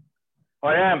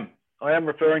 I am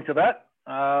referring to that.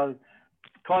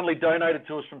 Kindly donated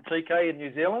to us from TK in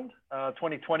New Zealand,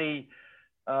 2020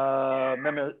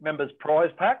 members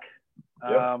prize pack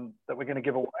that we're going to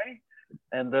give away.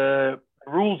 And the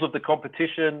rules of the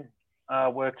competition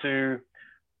were to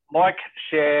like,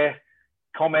 share,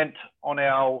 comment on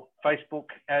our Facebook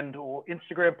and or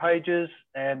Instagram pages,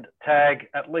 and tag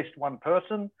at least one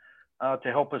person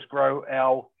to help us grow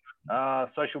our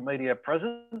social media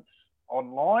presence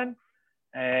online.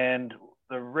 And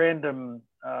the random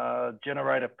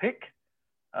generator pick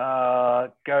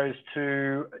goes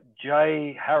to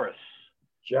Jay Harris.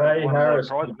 Jay Harris,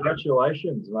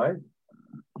 congratulations, mate.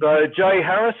 So Jay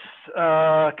Harris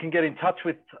can get in touch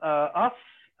with us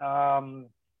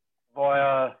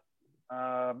via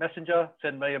Messenger,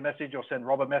 send me a message or send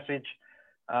Rob a message,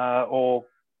 or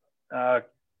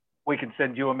we can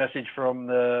send you a message from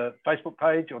the Facebook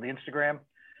page or the Instagram,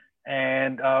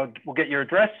 and we'll get your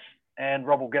address and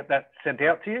Rob will get that sent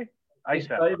out to you ASAP.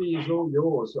 This baby is all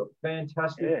yours. A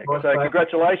fantastic. Yeah, so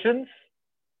congratulations.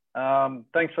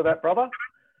 Thanks for that, brother.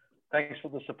 Thanks for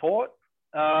the support.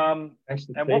 Thanks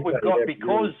to and TK, what we've got,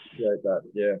 because... Appreciate that,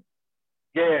 yeah.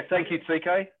 Yeah, thank you,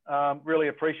 TK. Really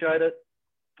appreciate it.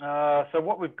 So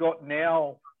what we've got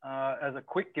now as a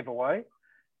quick giveaway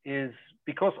is,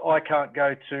 because I can't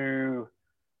go to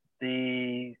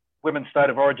the Women's State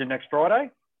of Origin next Friday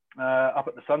up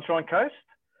at the Sunshine Coast,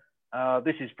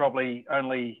 this is probably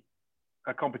only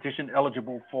a competition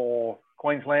eligible for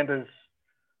Queenslanders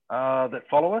that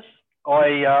follow us.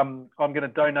 I'm going to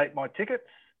donate my tickets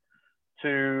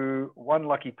to one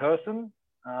lucky person.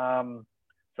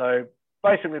 So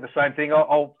basically the same thing.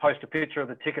 I'll post a picture of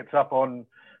the tickets up on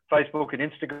Facebook and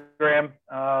Instagram.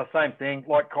 Same thing,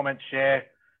 like, comment, share.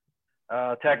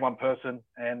 tag one person,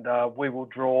 and we will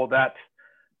draw that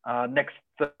next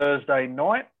Thursday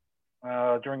night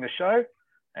during the show,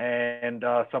 and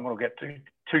someone will get two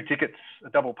tickets, a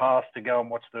double pass to go and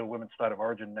watch the Women's State of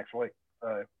Origin next week.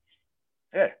 So,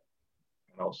 yeah.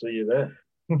 I'll see you there.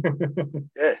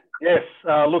 Yeah. Yes.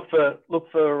 Look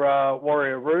for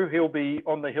Warrior Roo. He'll be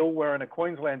on the hill wearing a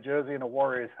Queensland jersey and a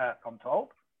Warriors hat, I'm told.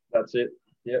 That's it.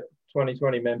 Yep.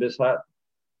 2020 members hat.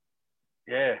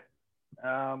 Yeah.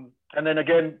 And then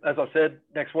again, as I said,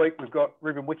 next week we've got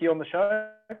Ruben Wiki on the show.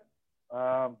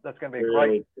 That's going to be a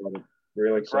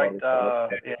really excited.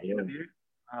 Interview.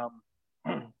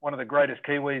 One of the greatest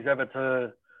Kiwis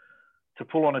ever to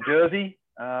pull on a jersey.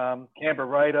 Canberra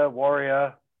Raider,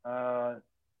 Warrior,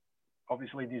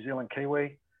 obviously New Zealand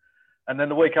Kiwi. And then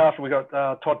the week after we got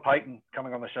Todd Payton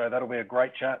coming on the show. That'll be a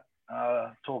great chat.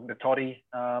 Talking to Toddy,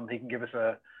 he can give us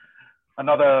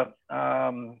another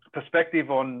perspective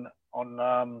on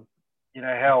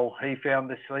how he found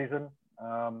this season,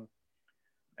 and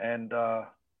what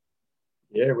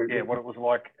it was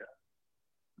like.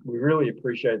 We really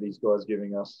appreciate these guys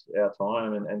giving us our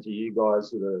time, and to you guys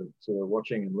that are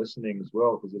watching and listening as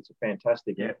well, because it's a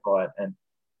fantastic insight.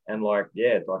 And like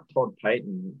Todd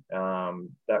Payton,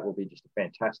 that will be just a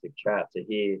fantastic chat to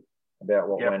hear about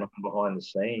what went on behind the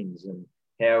scenes and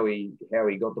how he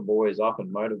got the boys up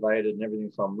and motivated and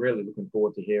everything. So I'm really looking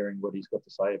forward to hearing what he's got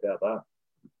to say about that.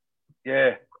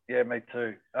 Yeah, me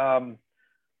too.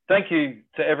 Thank you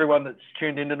to everyone that's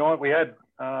tuned in tonight. We had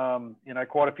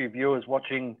quite a few viewers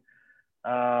watching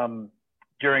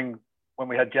during when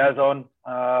we had Jazz on.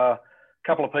 A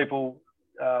couple of people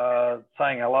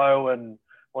saying hello and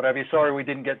what have you. Sorry we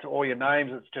didn't get to all your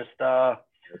names. It's just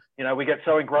we get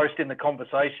so engrossed in the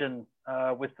conversation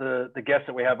with the guests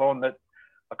that we have on that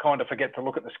I kind of forget to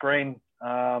look at the screen,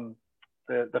 the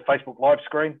Facebook Live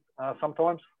screen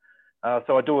sometimes.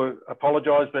 So I do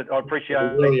apologise, but I appreciate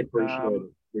it.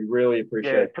 We really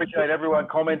appreciate it. Appreciate everyone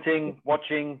commenting,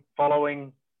 watching,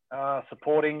 following,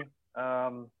 supporting.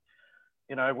 We'll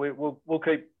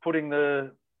keep putting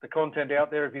the content out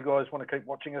there if you guys want to keep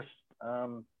watching us. As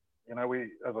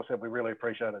I said, we really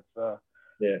appreciate it.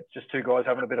 It's just two guys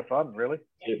having a bit of fun, really.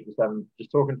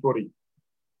 Just talking footy.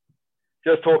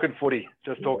 Just talking footy.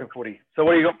 So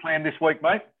what do you got planned this week,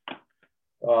 mate?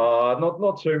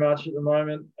 Not too much at the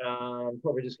moment.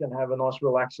 Probably just going to have a nice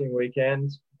relaxing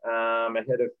weekend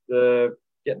ahead of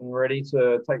getting ready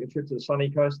to take a trip to the sunny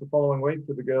coast the following week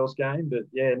for the girls' game. But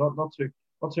yeah, not too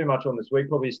much on this week.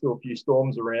 Probably still a few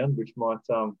storms around, which might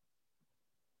put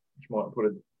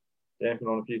a dampen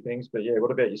on a few things. But yeah,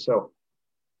 what about yourself?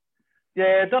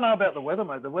 Yeah, I don't know about the weather,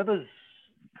 mate. The weather's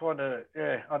kind of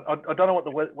I don't know what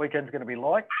the weekend's going to be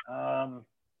like.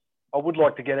 I would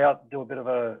like to get out and do a bit of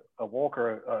a walk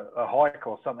or a hike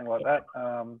or something like that.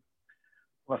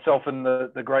 Myself and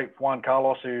the great Juan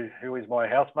Carlos, who is my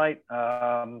housemate,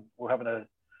 we're having a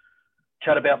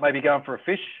chat about maybe going for a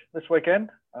fish this weekend.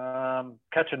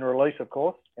 Catch and release, of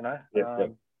course. I'm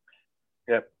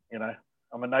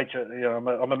a nature.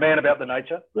 I'm a man about the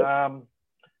nature. Yep.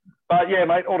 But yeah,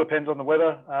 mate, all depends on the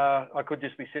weather. I could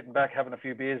just be sitting back having a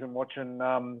few beers and watching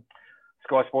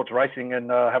Sky Sports Racing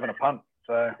and having a punt.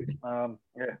 So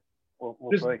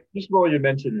we'll see. Just while you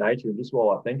mentioned nature, and just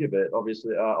while I think of it,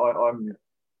 obviously,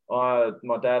 my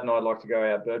dad and I like to go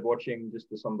out bird watching just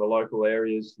to some of the local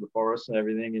areas, the forests and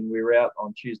everything. And we were out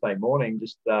on Tuesday morning,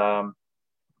 and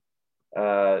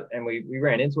we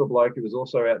ran into a bloke who was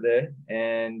also out there,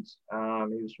 and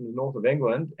he was from the north of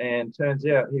England. And turns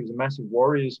out he was a massive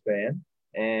Warriors fan,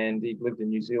 and he'd lived in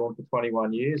New Zealand for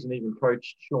 21 years, and even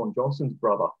coached Sean Johnson's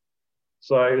brother.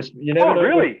 So you never know.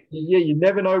 Really? You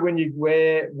never know when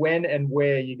and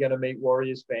where you're going to meet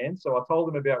Warriors fans. So I told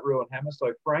him about Roo Hammer.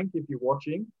 So Frank, if you're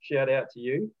watching, shout out to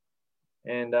you.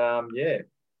 And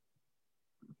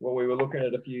we were looking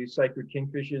at a few sacred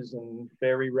kingfishers and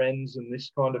fairy wrens and this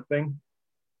kind of thing.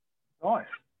 Nice.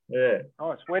 Yeah.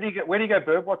 Nice. Where do you go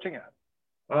bird watching at?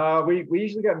 We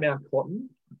usually go Mount Cotton.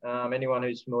 Anyone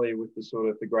who's familiar with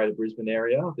the greater Brisbane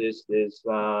area, there's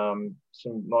some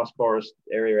nice forest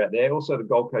area out there. Also, the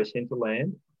Gold Coast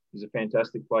hinterland is a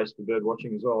fantastic place for bird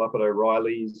watching as well, up at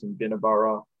O'Reilly's and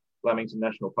Binnaburra, Lamington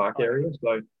National Park area.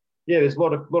 So yeah, there's a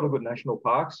lot of good national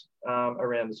parks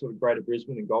around the sort of greater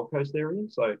Brisbane and Gold Coast area.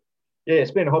 So yeah,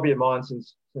 it's been a hobby of mine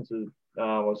since I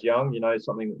was young.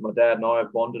 Something that my dad and I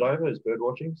have bonded over is bird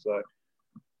watching. So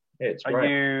yeah, it's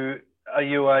great. Are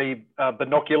you a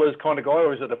binoculars kind of guy,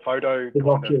 or is it a photo?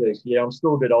 Binoculars, yeah. I'm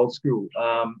still a bit old school. We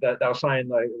were saying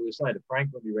to Frank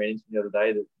when we ran into the other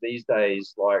day that these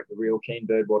days, like the real keen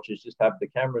bird watchers, just have the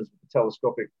cameras with the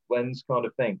telescopic lens kind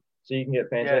of thing, so you can get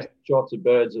fantastic shots of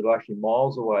birds that are actually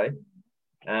miles away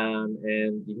And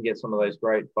you can get some of those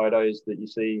great photos that you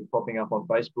see popping up on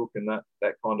Facebook and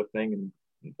that kind of thing,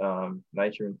 and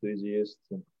nature enthusiasts.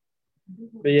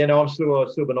 But yeah, no, I'm still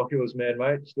binoculars man,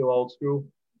 mate. Still old school.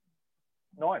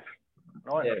 Nice.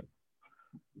 Yeah.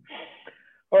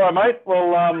 All right, mate.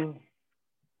 Well,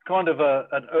 kind of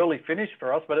an early finish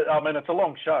for us, but it's a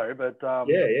long show. But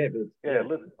yeah.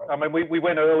 I mean, we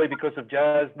went early because of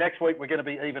Jazz. Next week we're going to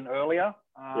be even earlier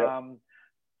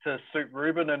to suit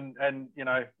Ruben, and you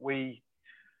know we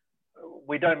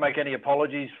don't make any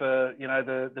apologies for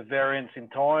the variance in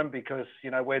time, because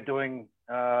we're doing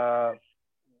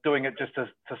it just to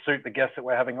suit the guests that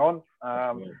we're having on.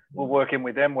 We'll work in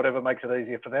with them, whatever makes it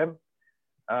easier for them.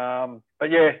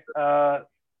 But yeah,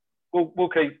 we'll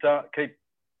keep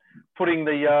putting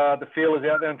the feelers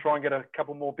out there and try and get a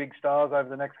couple more big stars over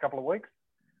the next couple of weeks.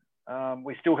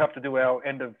 We still have to do our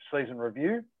end of season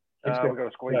review. We've got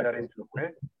to squeeze that in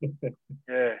somewhere.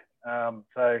 Yeah.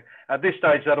 So at this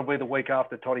stage, that'll be the week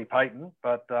after Toddy Payton.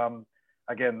 But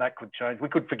again, that could change. We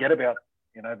could forget about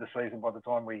the season by the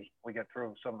time we get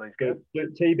through some of these games.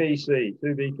 TBC,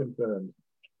 to be confirmed.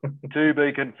 To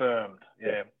be confirmed.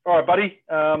 Yeah. All right, buddy.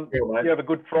 You have a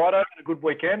good Friday and a good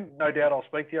weekend. No doubt I'll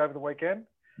speak to you over the weekend.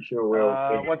 You sure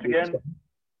will. Once again,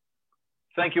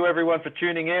 thank you everyone for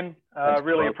tuning in.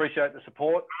 Really appreciate the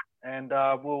support, and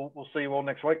we'll see you all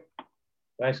next week.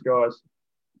 Thanks, guys.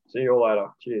 See you all later.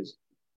 Cheers.